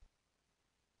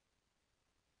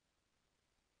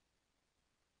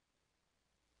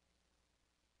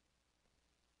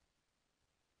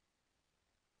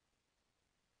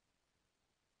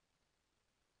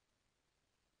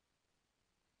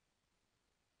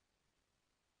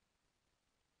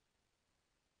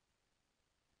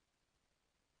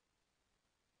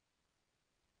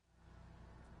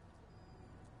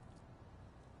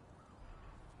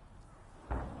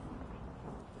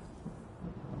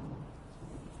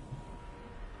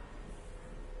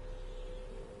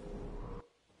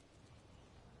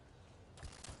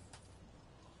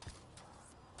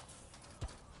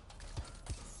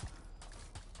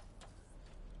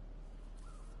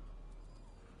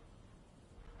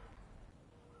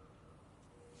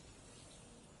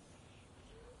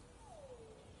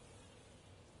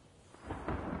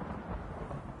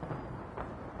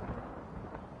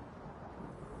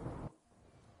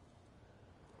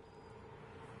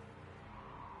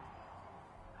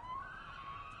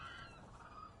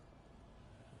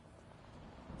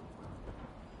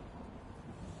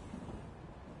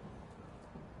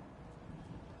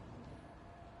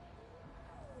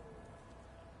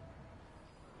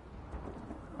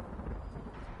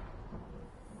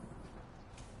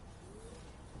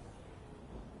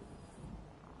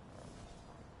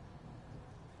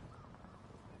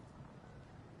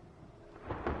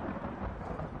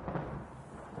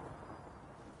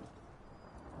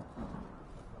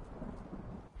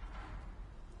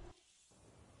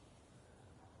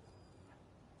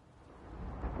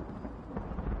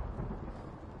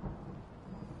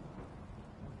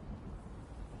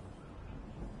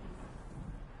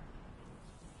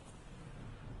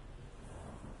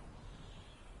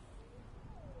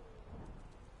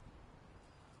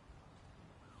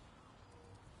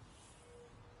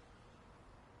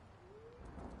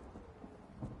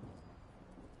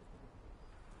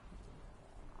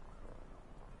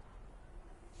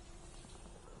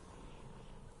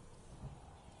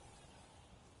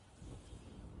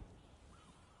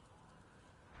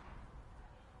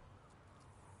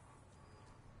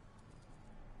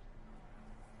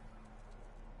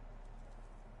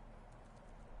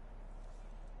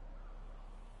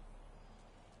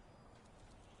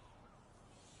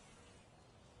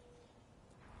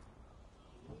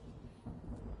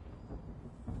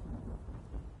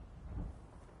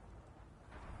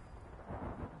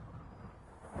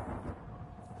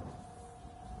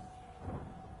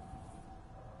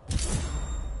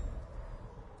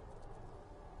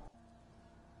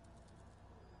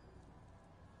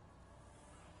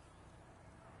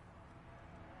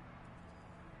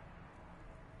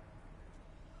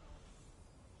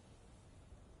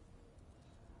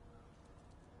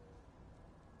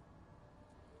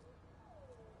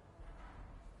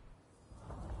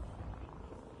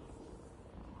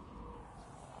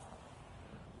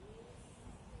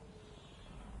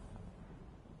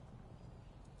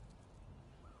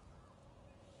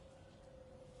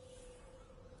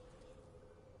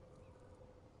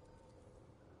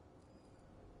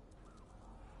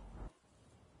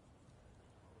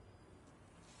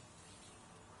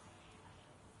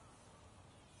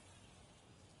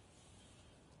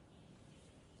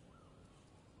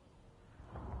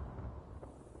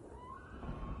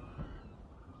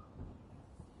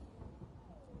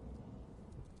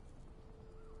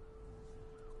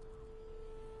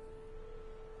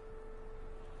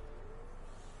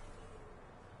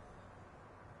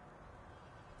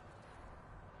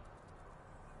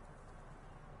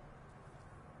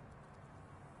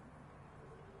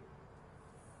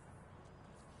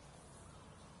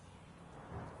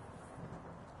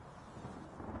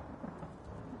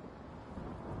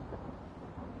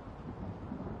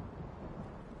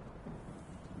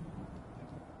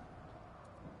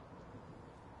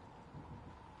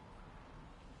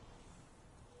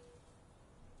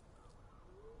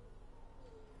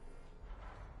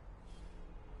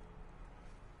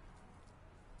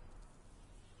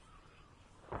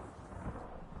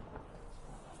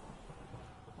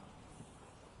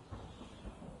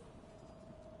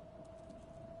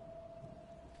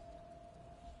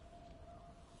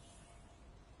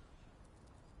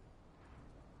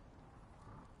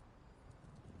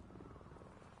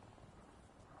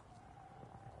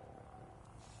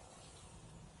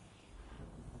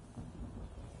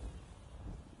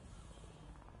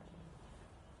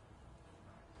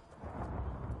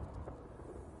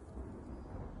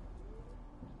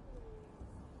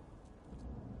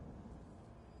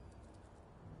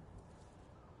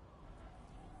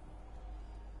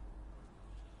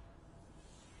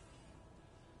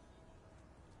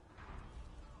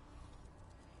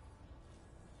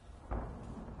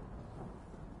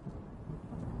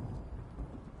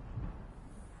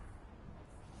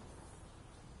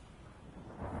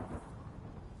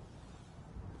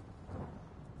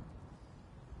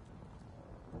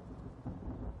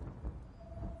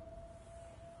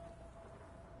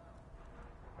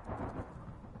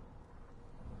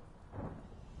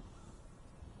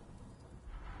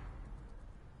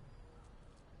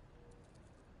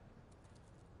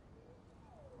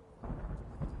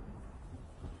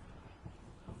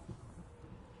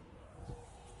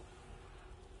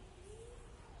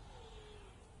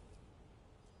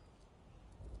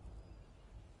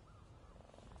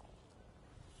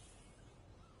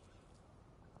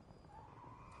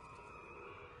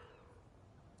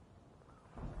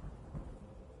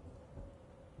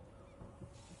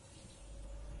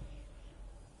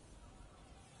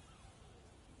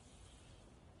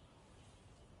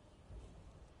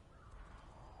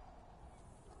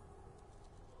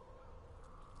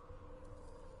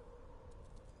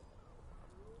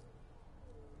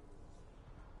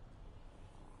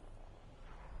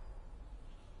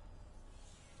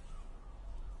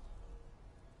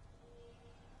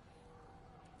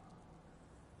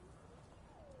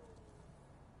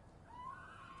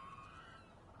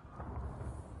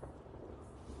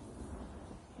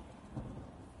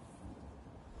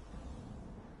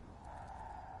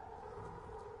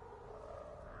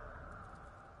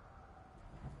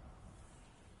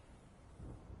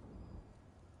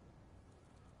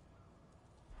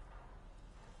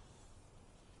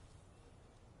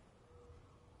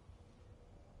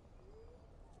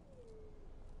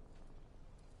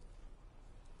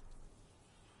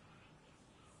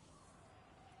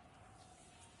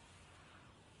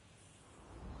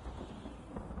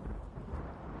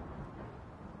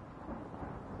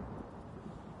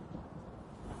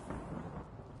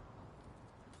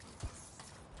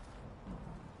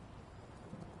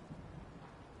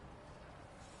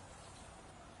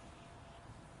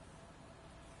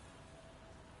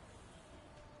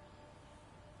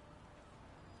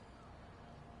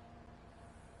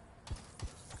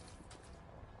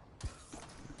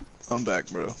 I'm back,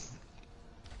 bro.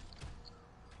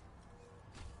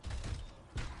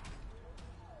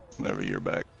 Whenever you're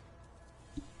back.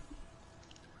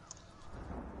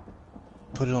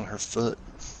 Put it on her foot.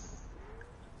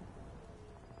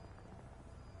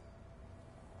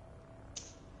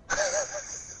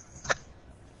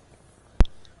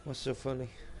 What's so funny?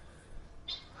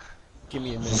 Give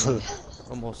me a minute.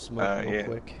 I'm gonna smoke real yeah.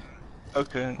 quick.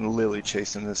 Okay, and Lily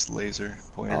chasing this laser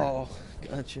pointer. Oh,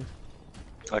 gotcha.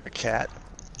 Like a cat.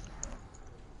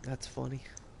 That's funny.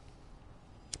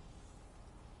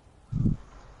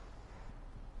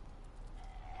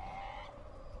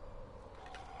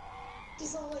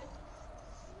 He's all like,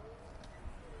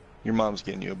 Your mom's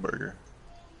getting you a burger.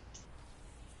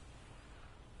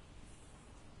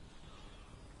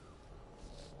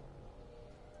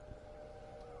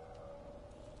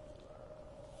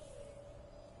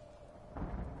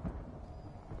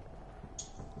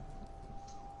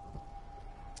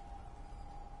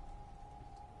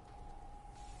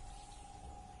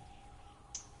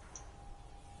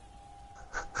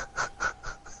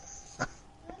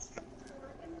 let's put the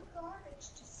fork in the garbage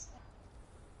disposal.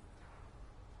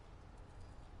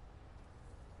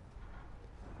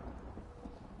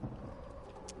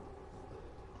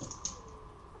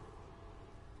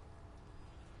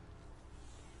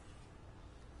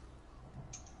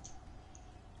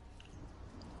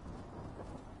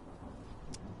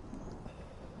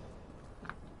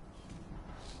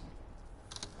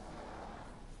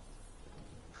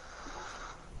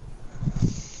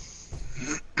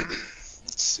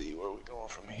 Let's see, where are we going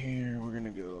from here? We're gonna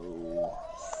go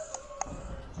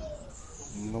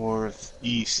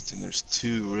northeast, and there's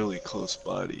two really close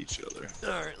by to each other.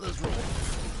 Alright, let's roll.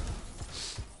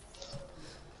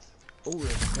 Oh,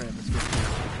 that's crap. It's good.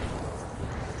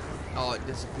 Oh, it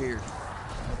disappeared.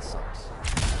 That sucks.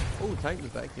 Oh, Titan's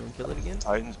back. You want to kill it again?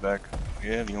 Titan's back.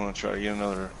 Yeah, if you want to try to get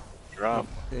another drop.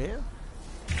 Yeah.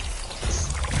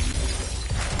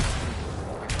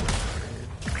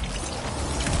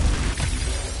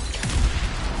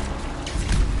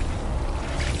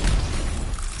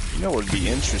 You know what would be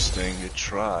interesting to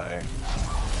try?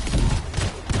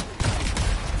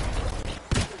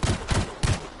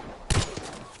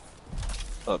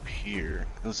 Up here.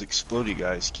 Those explodey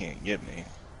guys can't get me.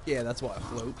 Yeah, that's why I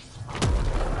float.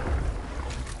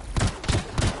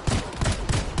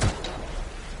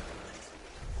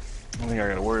 The only thing I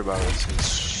gotta worry about is his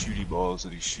shooty balls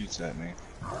that he shoots at me.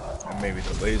 And maybe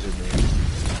the laser beam.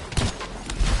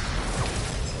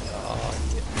 Oh,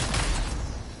 yeah.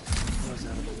 I was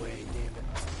out of the way, damn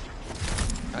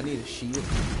it. I need a shield.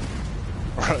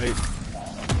 Right.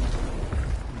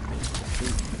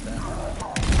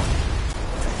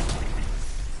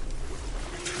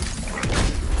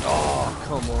 Oh,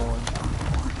 come on.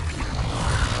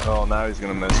 Oh, now he's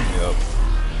gonna mess me up.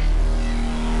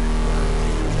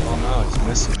 Oh no, he's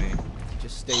missing me.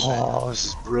 Just stay back. Oh, this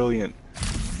is brilliant.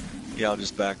 Yeah, I'll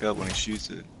just back up when he shoots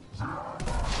it.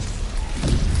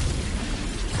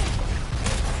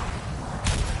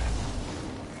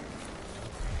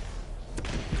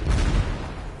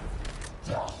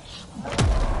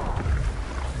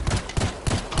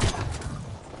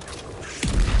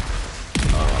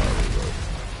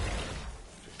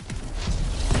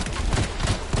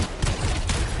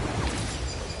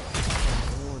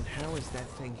 Lord, how is that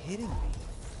thing hitting me?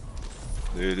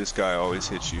 Dude, this guy always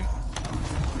hits you.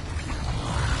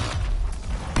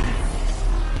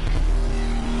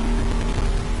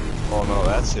 Oh no,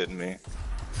 that's hitting me.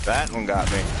 That one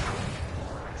got me.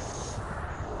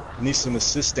 Need some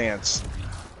assistance.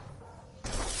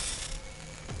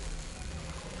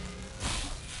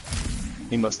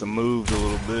 He must have moved a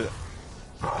little bit.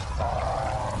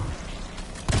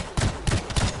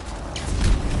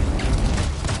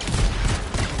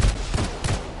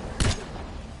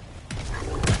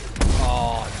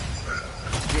 Oh,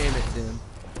 damn it, then.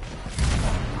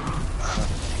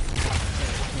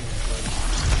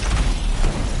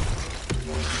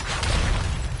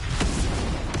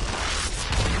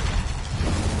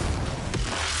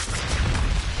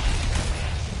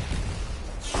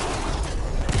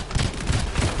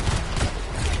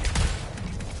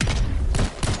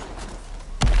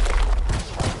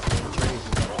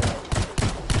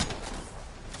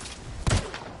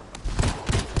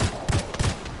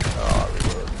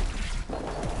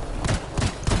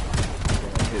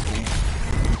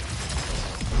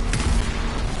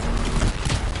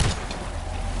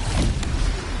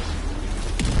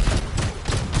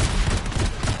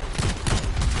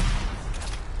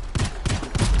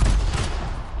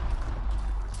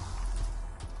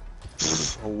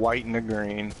 A white and a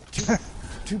green.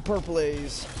 Two purple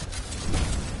A's.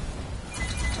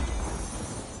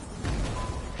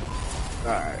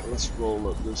 Alright, let's roll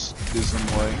up this Dism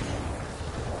way.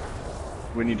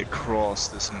 We need to cross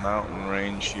this mountain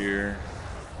range here.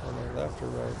 On the left or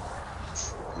right?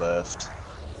 Left.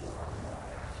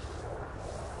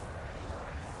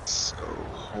 So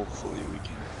hopefully we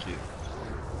can get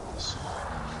this.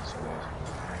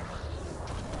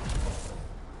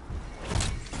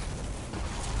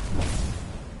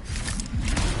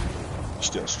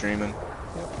 Still streaming? Yep.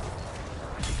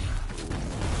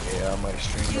 Yeah, I might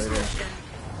stream Use later. caution.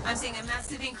 I'm seeing a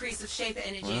massive increase of shaper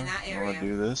energy in that I area. wanna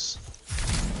do this.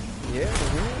 Yeah,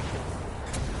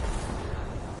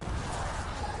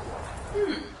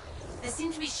 There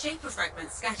seem to be shaper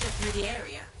fragments scattered through the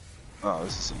area. Oh,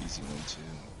 this is an easy one too.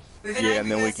 With an Yeah, and angry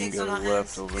then we Earth can Six go on our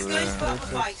left hands, over it's going to there. put up a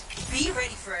fight. Be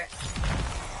ready for it.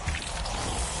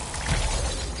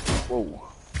 Whoa.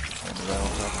 What the hell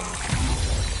happened?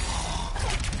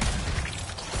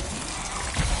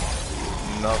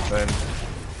 Nothing.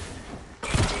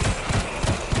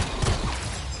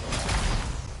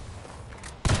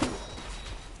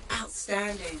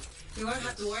 Outstanding. We won't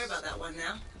have to worry about that one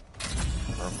now.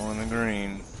 Purple and the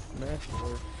green.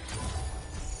 masterwork.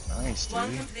 Nice, dude.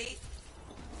 One complete.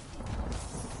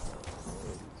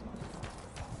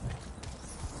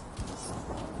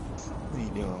 What are you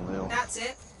doing, Lil? That's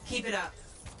it. Keep it up.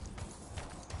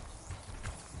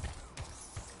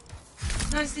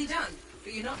 Nicely done,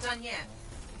 but you're not done yet.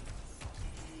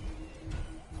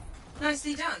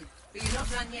 Nicely done, but you're not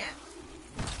done yet.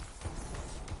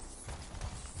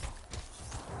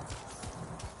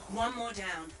 One more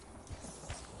down.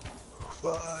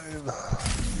 5.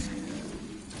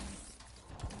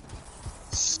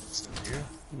 Is it here?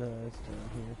 No, it's down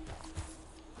here.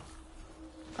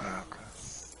 Ah, okay.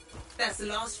 That's the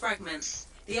last fragment.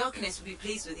 The Arcanist will be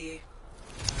pleased with you.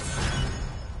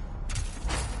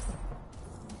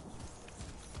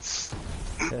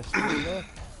 Test enough.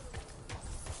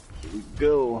 Here we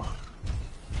go.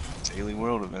 Daily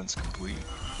world events complete.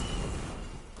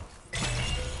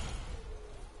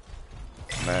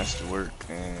 Masterwork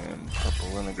and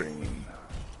purple and a green.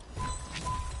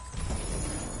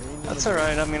 That's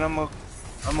alright, I mean I'm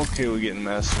okay with getting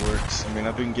masterworks. I mean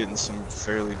I've been getting some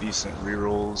fairly decent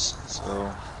rerolls, so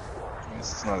I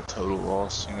guess it's not a total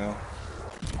loss, you know?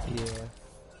 Yeah.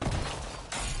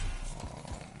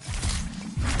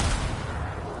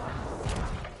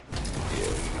 Yeah,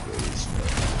 we can go this way.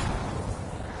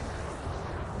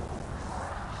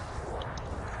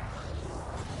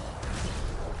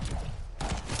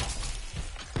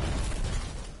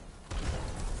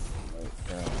 Right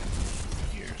down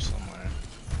here somewhere.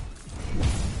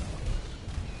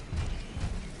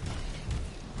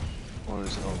 Or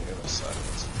is it on the other side of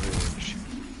this bridge?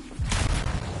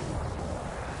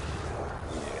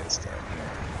 Yeah, it's down here.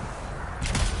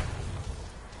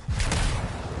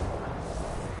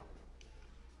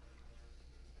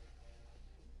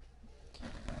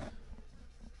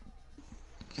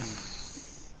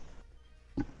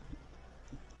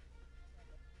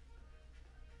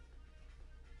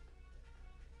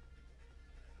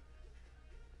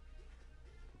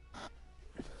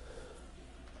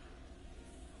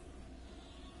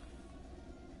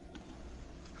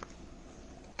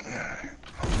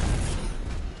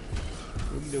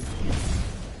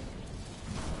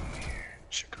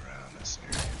 Check around this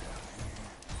area down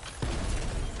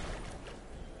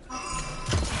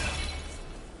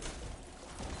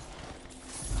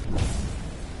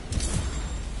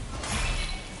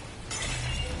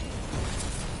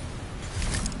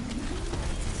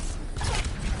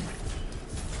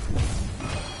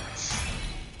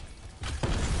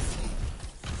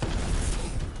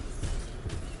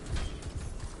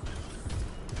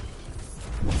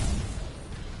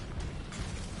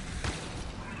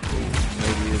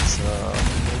Maybe it's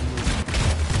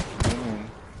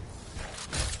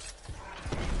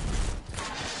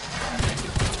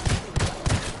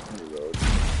reload.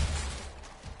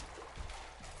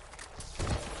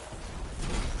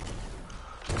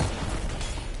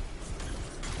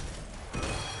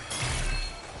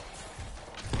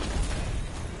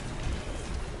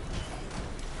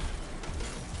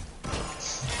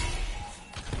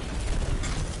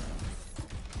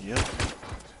 Yep.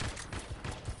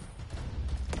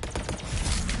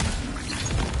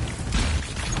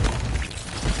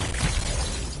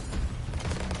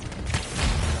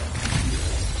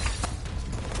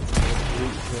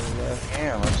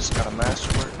 Damn, I just got a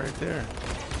masterwork right there.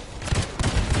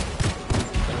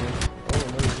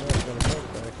 Oh, no, he's not gonna come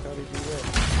back. How did he do that?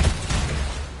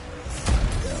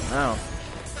 Yeah, now.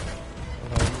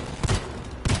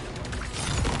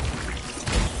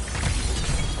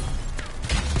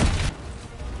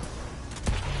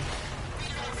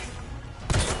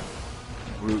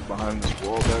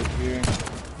 here.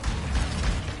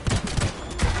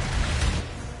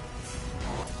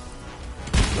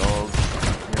 Dog.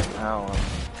 You're howling.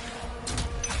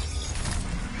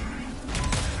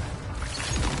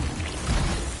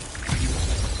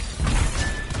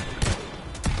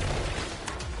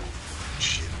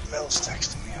 Shit, Mel's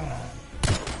texting me. Hold on.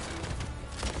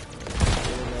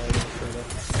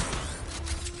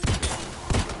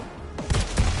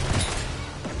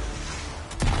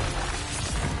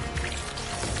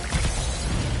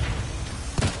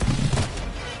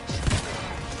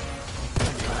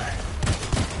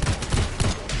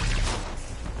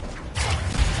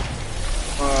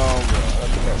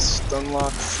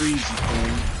 Unlock freezy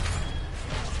thing.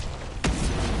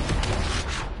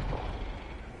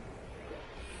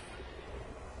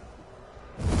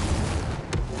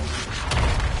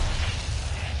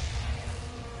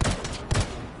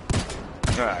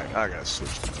 Alright, I gotta switch.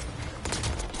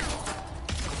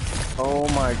 Oh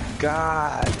my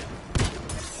god.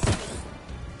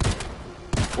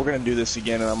 We're gonna do this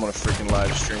again and I'm gonna freaking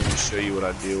live stream and show you what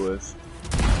I deal with.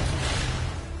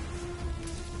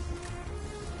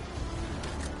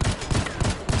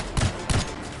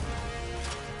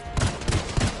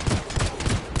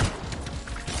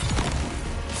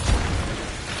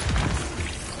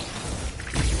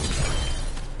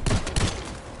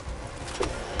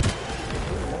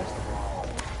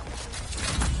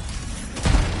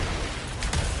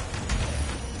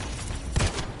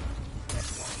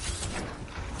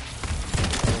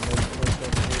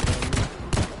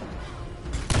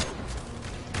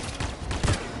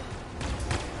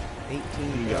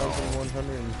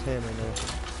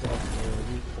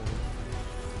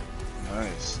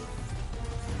 Nice.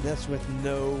 That's with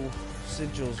no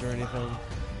sigils or anything.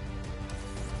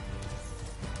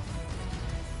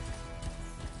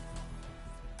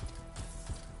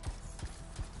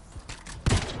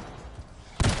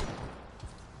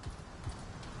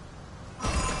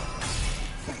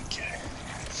 Okay.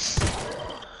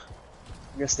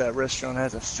 I guess that restaurant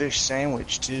has a fish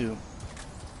sandwich too.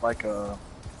 Like a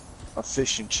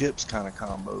fish and chips kind of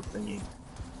combo thingy.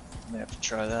 I'm gonna have to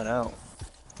try that out.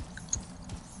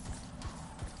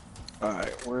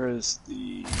 Alright, where is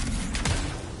the...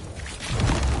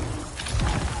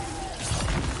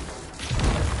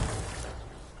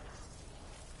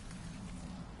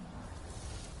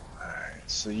 Alright,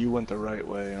 so you went the right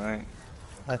way, right?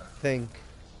 I think.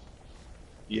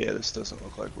 Yeah, this doesn't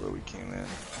look like where we came in.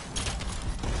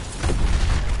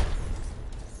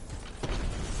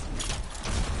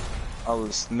 I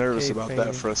was nervous Cave about painting.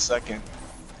 that for a second.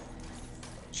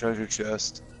 Treasure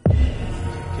chest.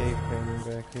 Cave painting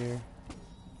back here.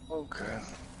 Okay.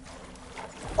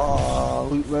 Aw,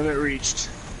 loot limit reached.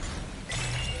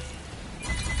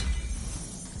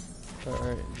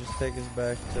 Alright, just take us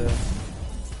back to...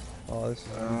 Oh, this is...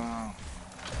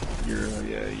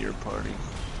 Your party.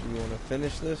 You want to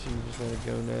finish this, or you just want to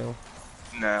go now?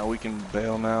 Nah, we can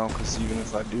bail now, because even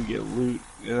if I do get loot,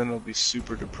 then I'll be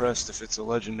super depressed if it's a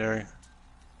legendary.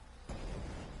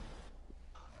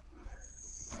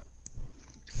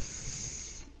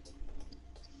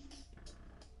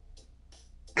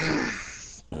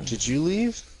 Did you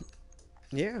leave?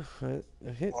 Yeah, I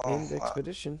hit end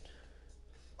expedition.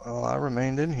 Oh, I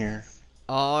remained in here.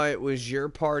 Oh, it was your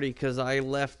party, because I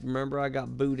left. Remember, I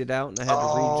got booted out and I had to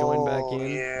rejoin back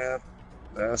in? Yeah,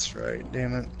 that's right,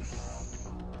 damn it.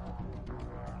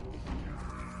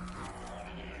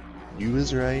 You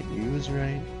was right, you was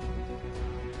right.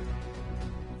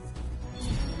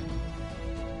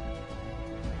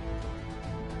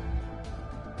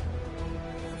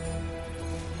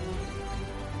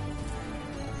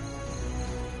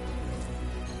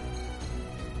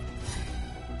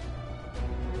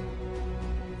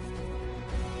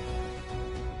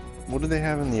 What do they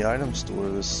have in the item store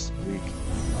this week?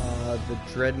 The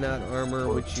Dreadnought armor,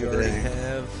 Or which you already today.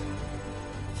 have.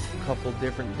 A couple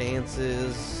different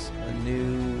dances. A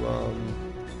new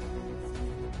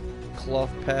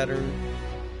cloth pattern.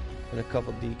 And a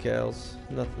couple decals.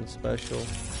 Nothing special.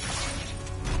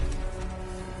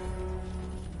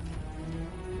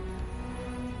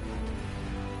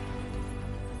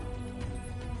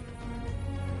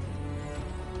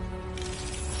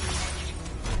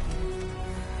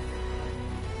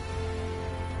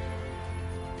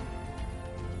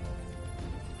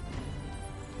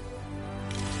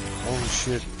 Holy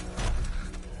shit.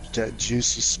 That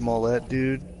Juicy Smollett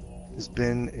dude has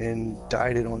been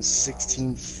indicted on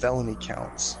 16 felony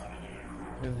counts.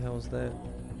 Who the hell is that?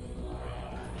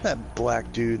 That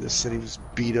black dude that said he was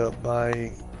beat up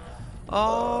by...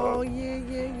 Oh, yeah.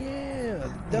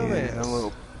 Dumbass. Yeah, a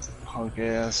little punk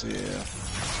ass, yeah.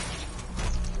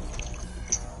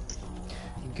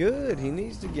 good. He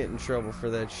needs to get in trouble for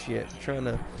that shit. Trying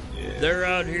to. Yeah. They're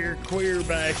out here queer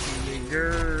bashing me,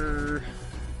 grrr.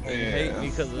 And hate me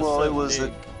because of Well, it was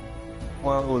dick.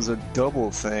 Well, it was a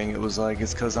double thing. It was like,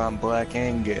 it's because I'm black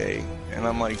and gay. And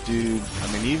I'm like, dude,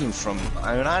 I mean,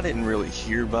 I didn't really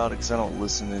hear about it because I don't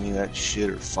listen to any of that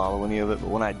shit or follow any of it. But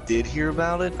when I did hear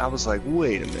about it, I was like,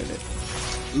 wait a minute.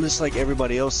 Just like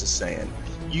everybody else is saying.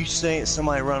 You say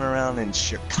somebody running around in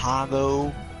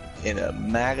Chicago in a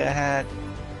MAGA hat,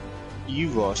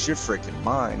 you've lost your freaking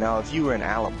mind. Now, if you were in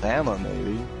Alabama,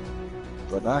 maybe,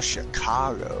 but not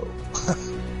Chicago.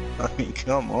 I mean,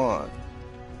 come on.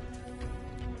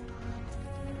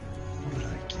 What did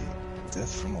I get?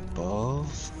 Death from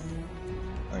above?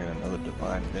 I got another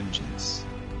divine vengeance.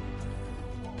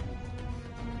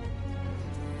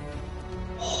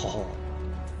 Oh.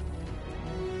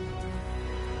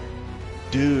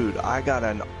 Dude, I got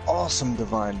an awesome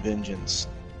divine vengeance.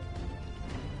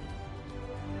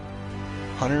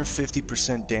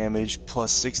 150% damage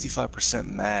plus 65%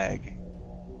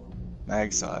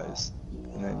 mag size,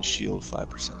 and then shield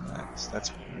 5% max.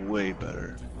 That's way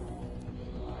better.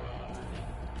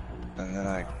 And then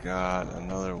I got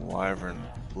another Wyvern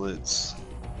Blitz.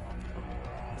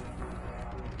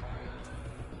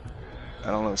 I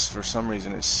don't know, for some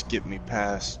reason it skipped me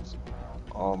past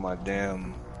all my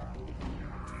damn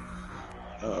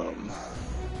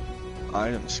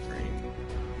item screen.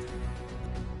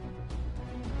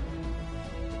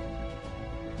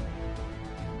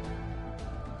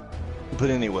 But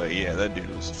anyway, yeah, that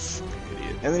dude was a fucking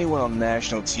idiot. And then he went on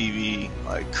national TV,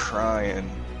 like, crying.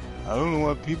 I don't know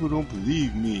why people don't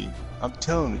believe me. I'm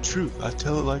telling the truth. I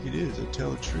tell it like it is. I tell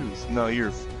the truth. No, you're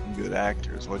a fucking good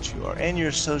actor is what you are. And you're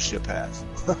a sociopath.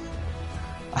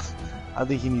 I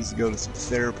think he needs to go to some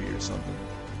therapy or something.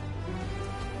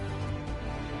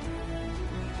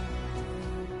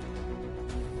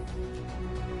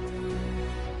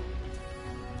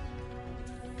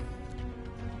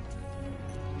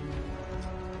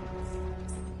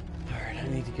 Alright, I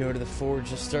need to go to the forge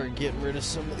and start getting rid of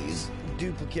some of these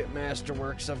duplicate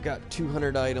masterworks. I've got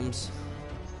 200 items.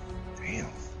 Damn.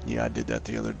 Yeah, I did that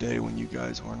the other day when you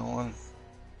guys weren't on.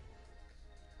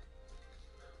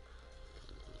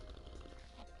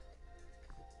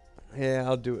 Yeah,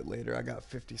 I'll do it later. I got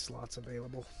 50 slots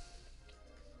available.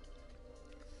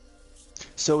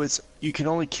 So you can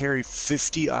only carry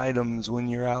 50 items when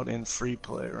you're out in free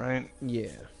play, right? Yeah.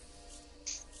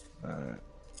 Alright.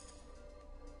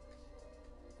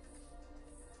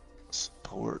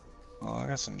 Support. Oh, I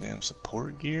got some damn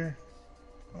support gear.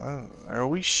 Oh, are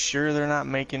we sure they're not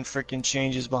making freaking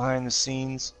changes behind the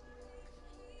scenes?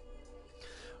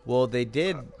 Well, they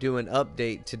did do an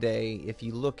update today. If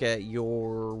you look at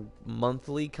your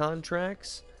monthly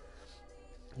contracts,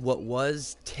 what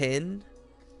was 10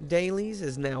 dailies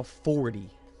is now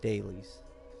 40 dailies.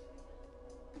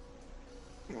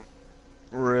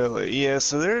 Really? Yeah,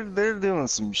 so they're doing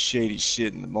some shady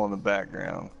shit on the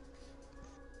background.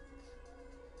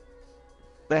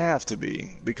 They have to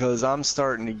be, because I'm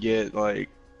starting to get like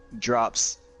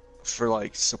drops for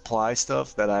like supply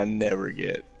stuff that I never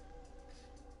get.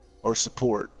 Or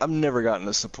support. I've never gotten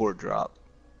a support drop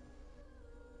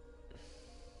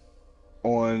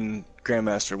on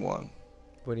Grandmaster 1.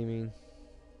 What do you mean?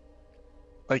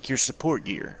 Like your support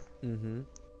gear. Mm-hmm.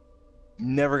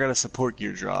 Never got a support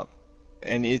gear drop.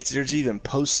 And there's even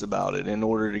posts about it. In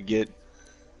order to get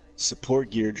support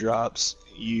gear drops,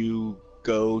 you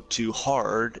go to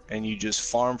hard and you just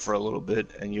farm for a little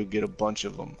bit and you'll get a bunch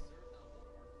of them.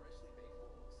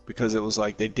 Because it was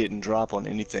like they didn't drop on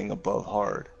anything above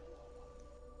hard.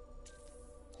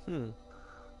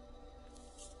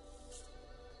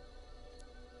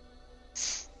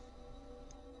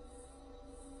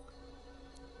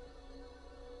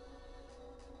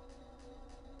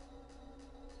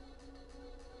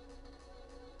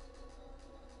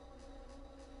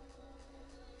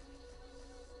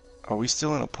 Are we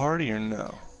still in a party or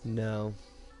no? No.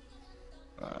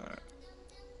 Alright.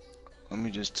 Let me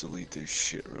just delete this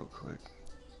shit real quick.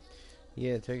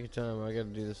 Yeah, take your time. I gotta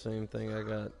do the same thing.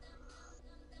 I'm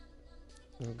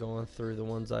going through the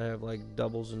ones I have like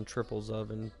doubles and triples of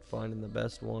and finding the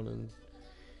best one and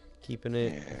keeping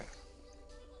it. Yeah.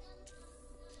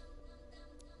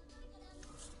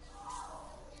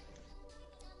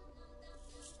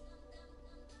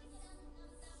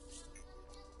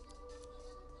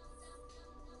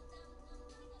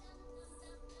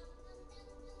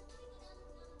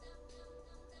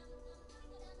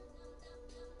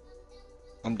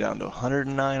 I'm down to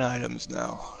 109 items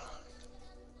now.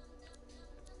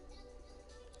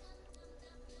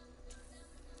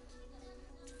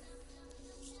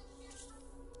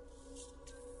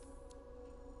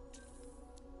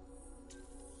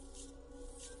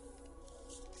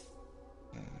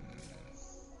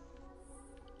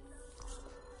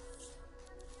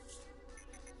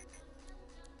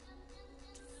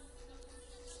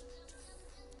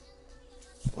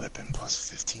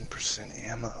 Plus 15%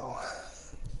 ammo.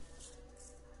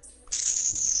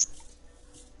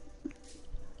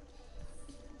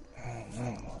 I don't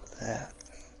know about that.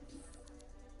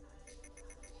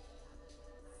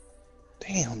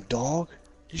 Damn, dog.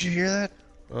 Did you hear that?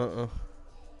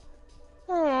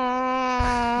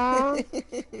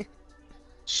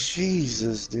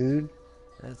 Jesus, dude.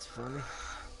 That's funny.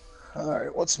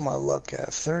 Alright, what's my luck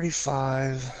at?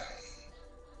 35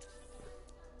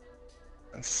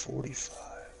 and 45.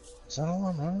 Is that all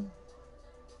I'm running?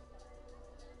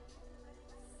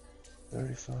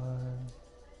 35.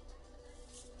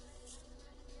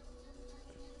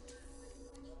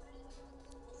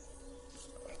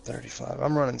 35.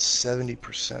 I'm running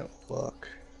 70% luck.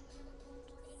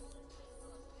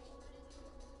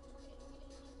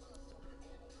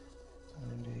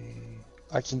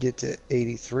 I can get to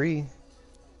 83.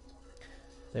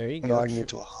 There you No, go. I can get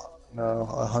to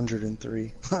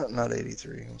 103. Not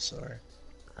 83. I'm sorry.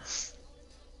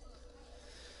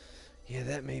 Yeah,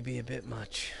 that may be a bit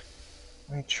much.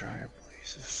 Let me try a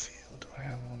blaze of field. Do I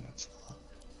have one that's low?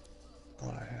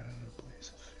 Thought I had a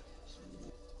blaze of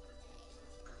field.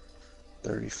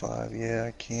 35. Yeah,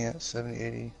 I can't. 70,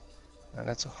 80. And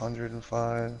that's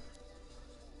 105.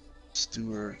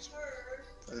 Stewart.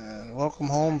 And welcome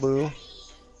home, Boo.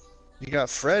 You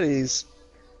got Freddy's.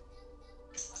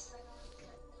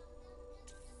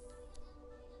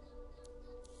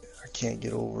 I can't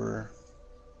get over.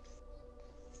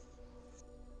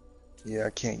 Yeah, I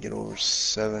can't get over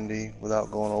 70 without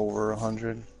going over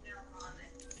 100.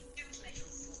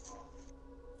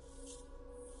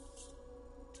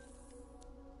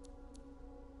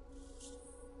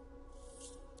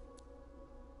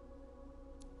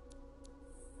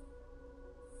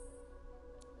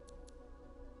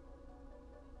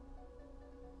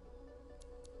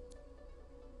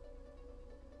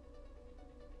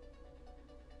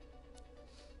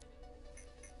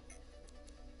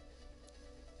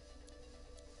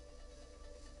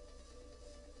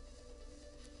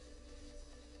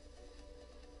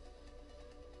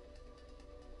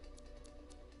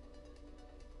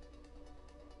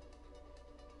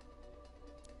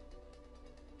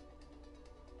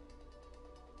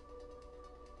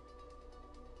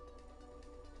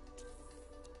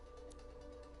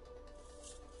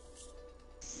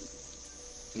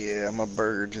 Yeah, my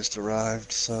burger just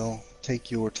arrived, so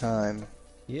take your time.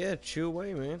 Yeah, chew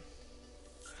away, man.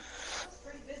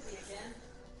 Pretty busy again.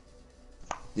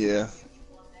 Yeah.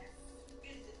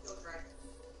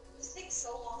 This takes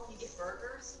so long when you get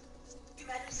burgers. Can you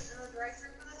imagine sitting in the drive-thru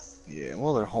for this? Yeah,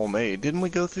 well, they're homemade. Didn't we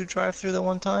go through drive-thru that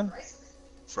one time? Rice?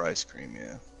 For ice cream,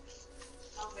 yeah.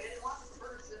 Oh, but it wants the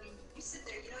burgers. I mean, you sit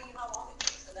there, you know how long it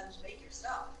takes for them to make your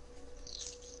stuff.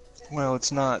 Well,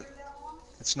 it's not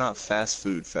fast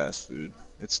food, fast food.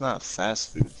 It's not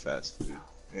fast food, fast food.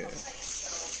 Yeah.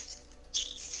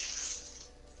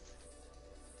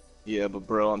 Yeah, but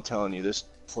bro, I'm telling you, this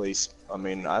place, I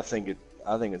mean, I think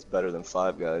it's better than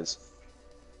Five Guys.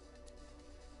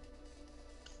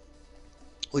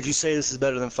 Would you say this is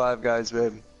better than Five Guys,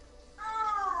 babe?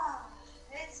 Ah,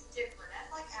 it's different.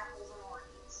 That's like apples and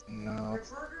oranges. No. They're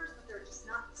burgers, but they're just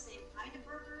not the same kind of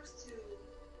burgers.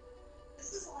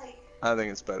 This is like. I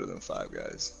think it's better than Five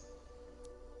Guys.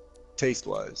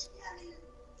 Taste-wise. Yeah, I mean.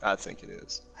 I think it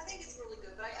is. I think it's really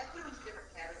good, but I put them into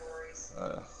different categories.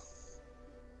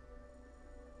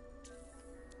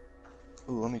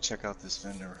 Ooh, let me check out this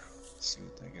vendor. See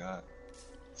what they got.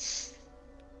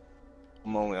 I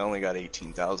only got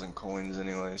 18,000 coins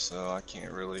anyway, so I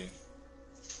can't really.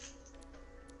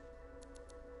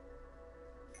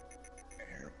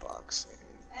 Airboxing,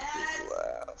 big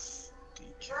laugh,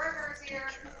 Burgers here.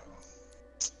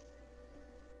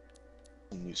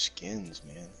 Some new skins,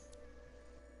 man.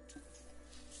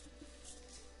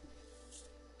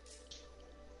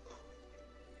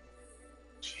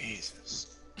 Jesus.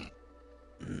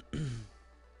 Ellen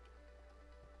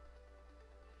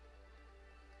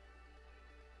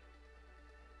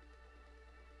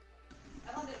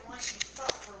didn't want you to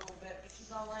stop for a little bit, but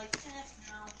she's all like,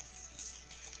 no.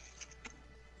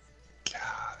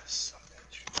 God, this is so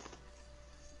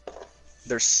bitch.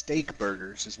 They're steak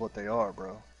burgers, is what they are,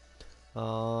 bro.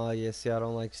 Yeah, see, I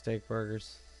don't like steak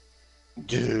burgers.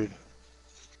 Dude.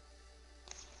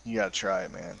 You gotta try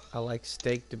it, man. I like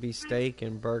steak to be steak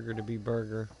and burger to be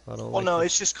burger. I don't Well, like no, the-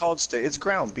 it's just called steak. It's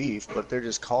ground beef, but they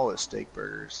just call it steak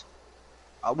burgers.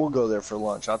 I will go there for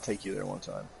lunch. I'll take you there one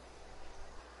time.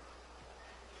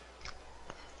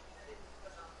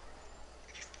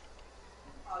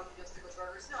 Oh, you just stick with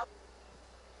burgers? No.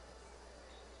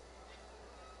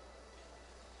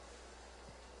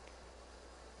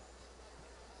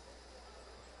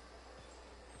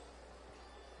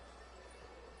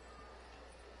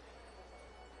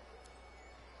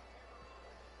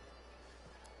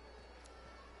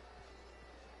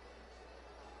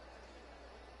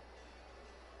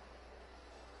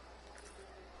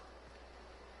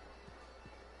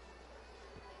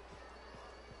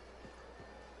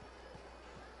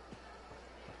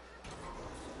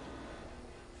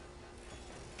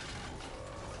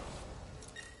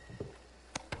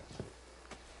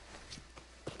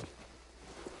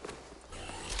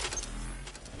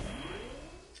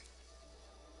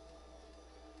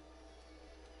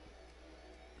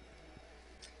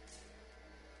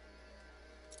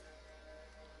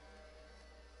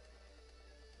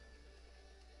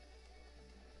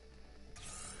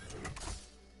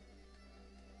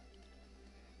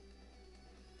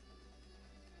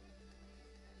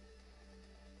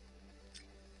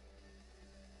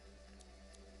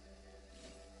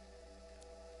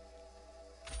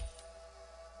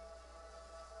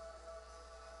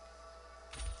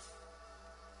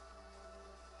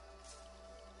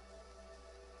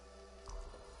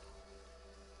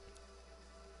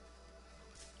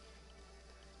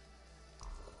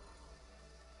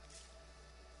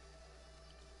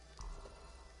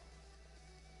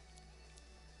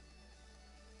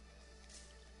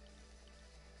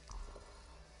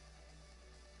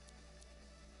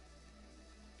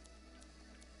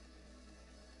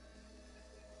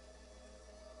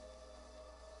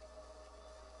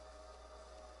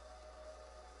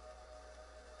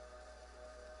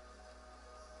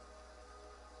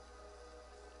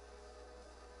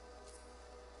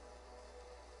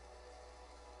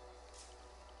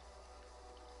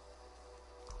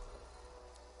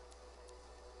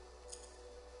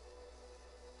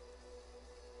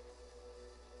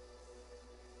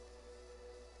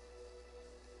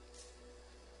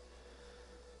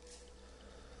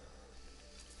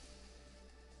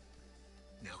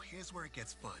 here's where it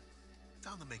gets fun.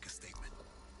 Time to make a statement.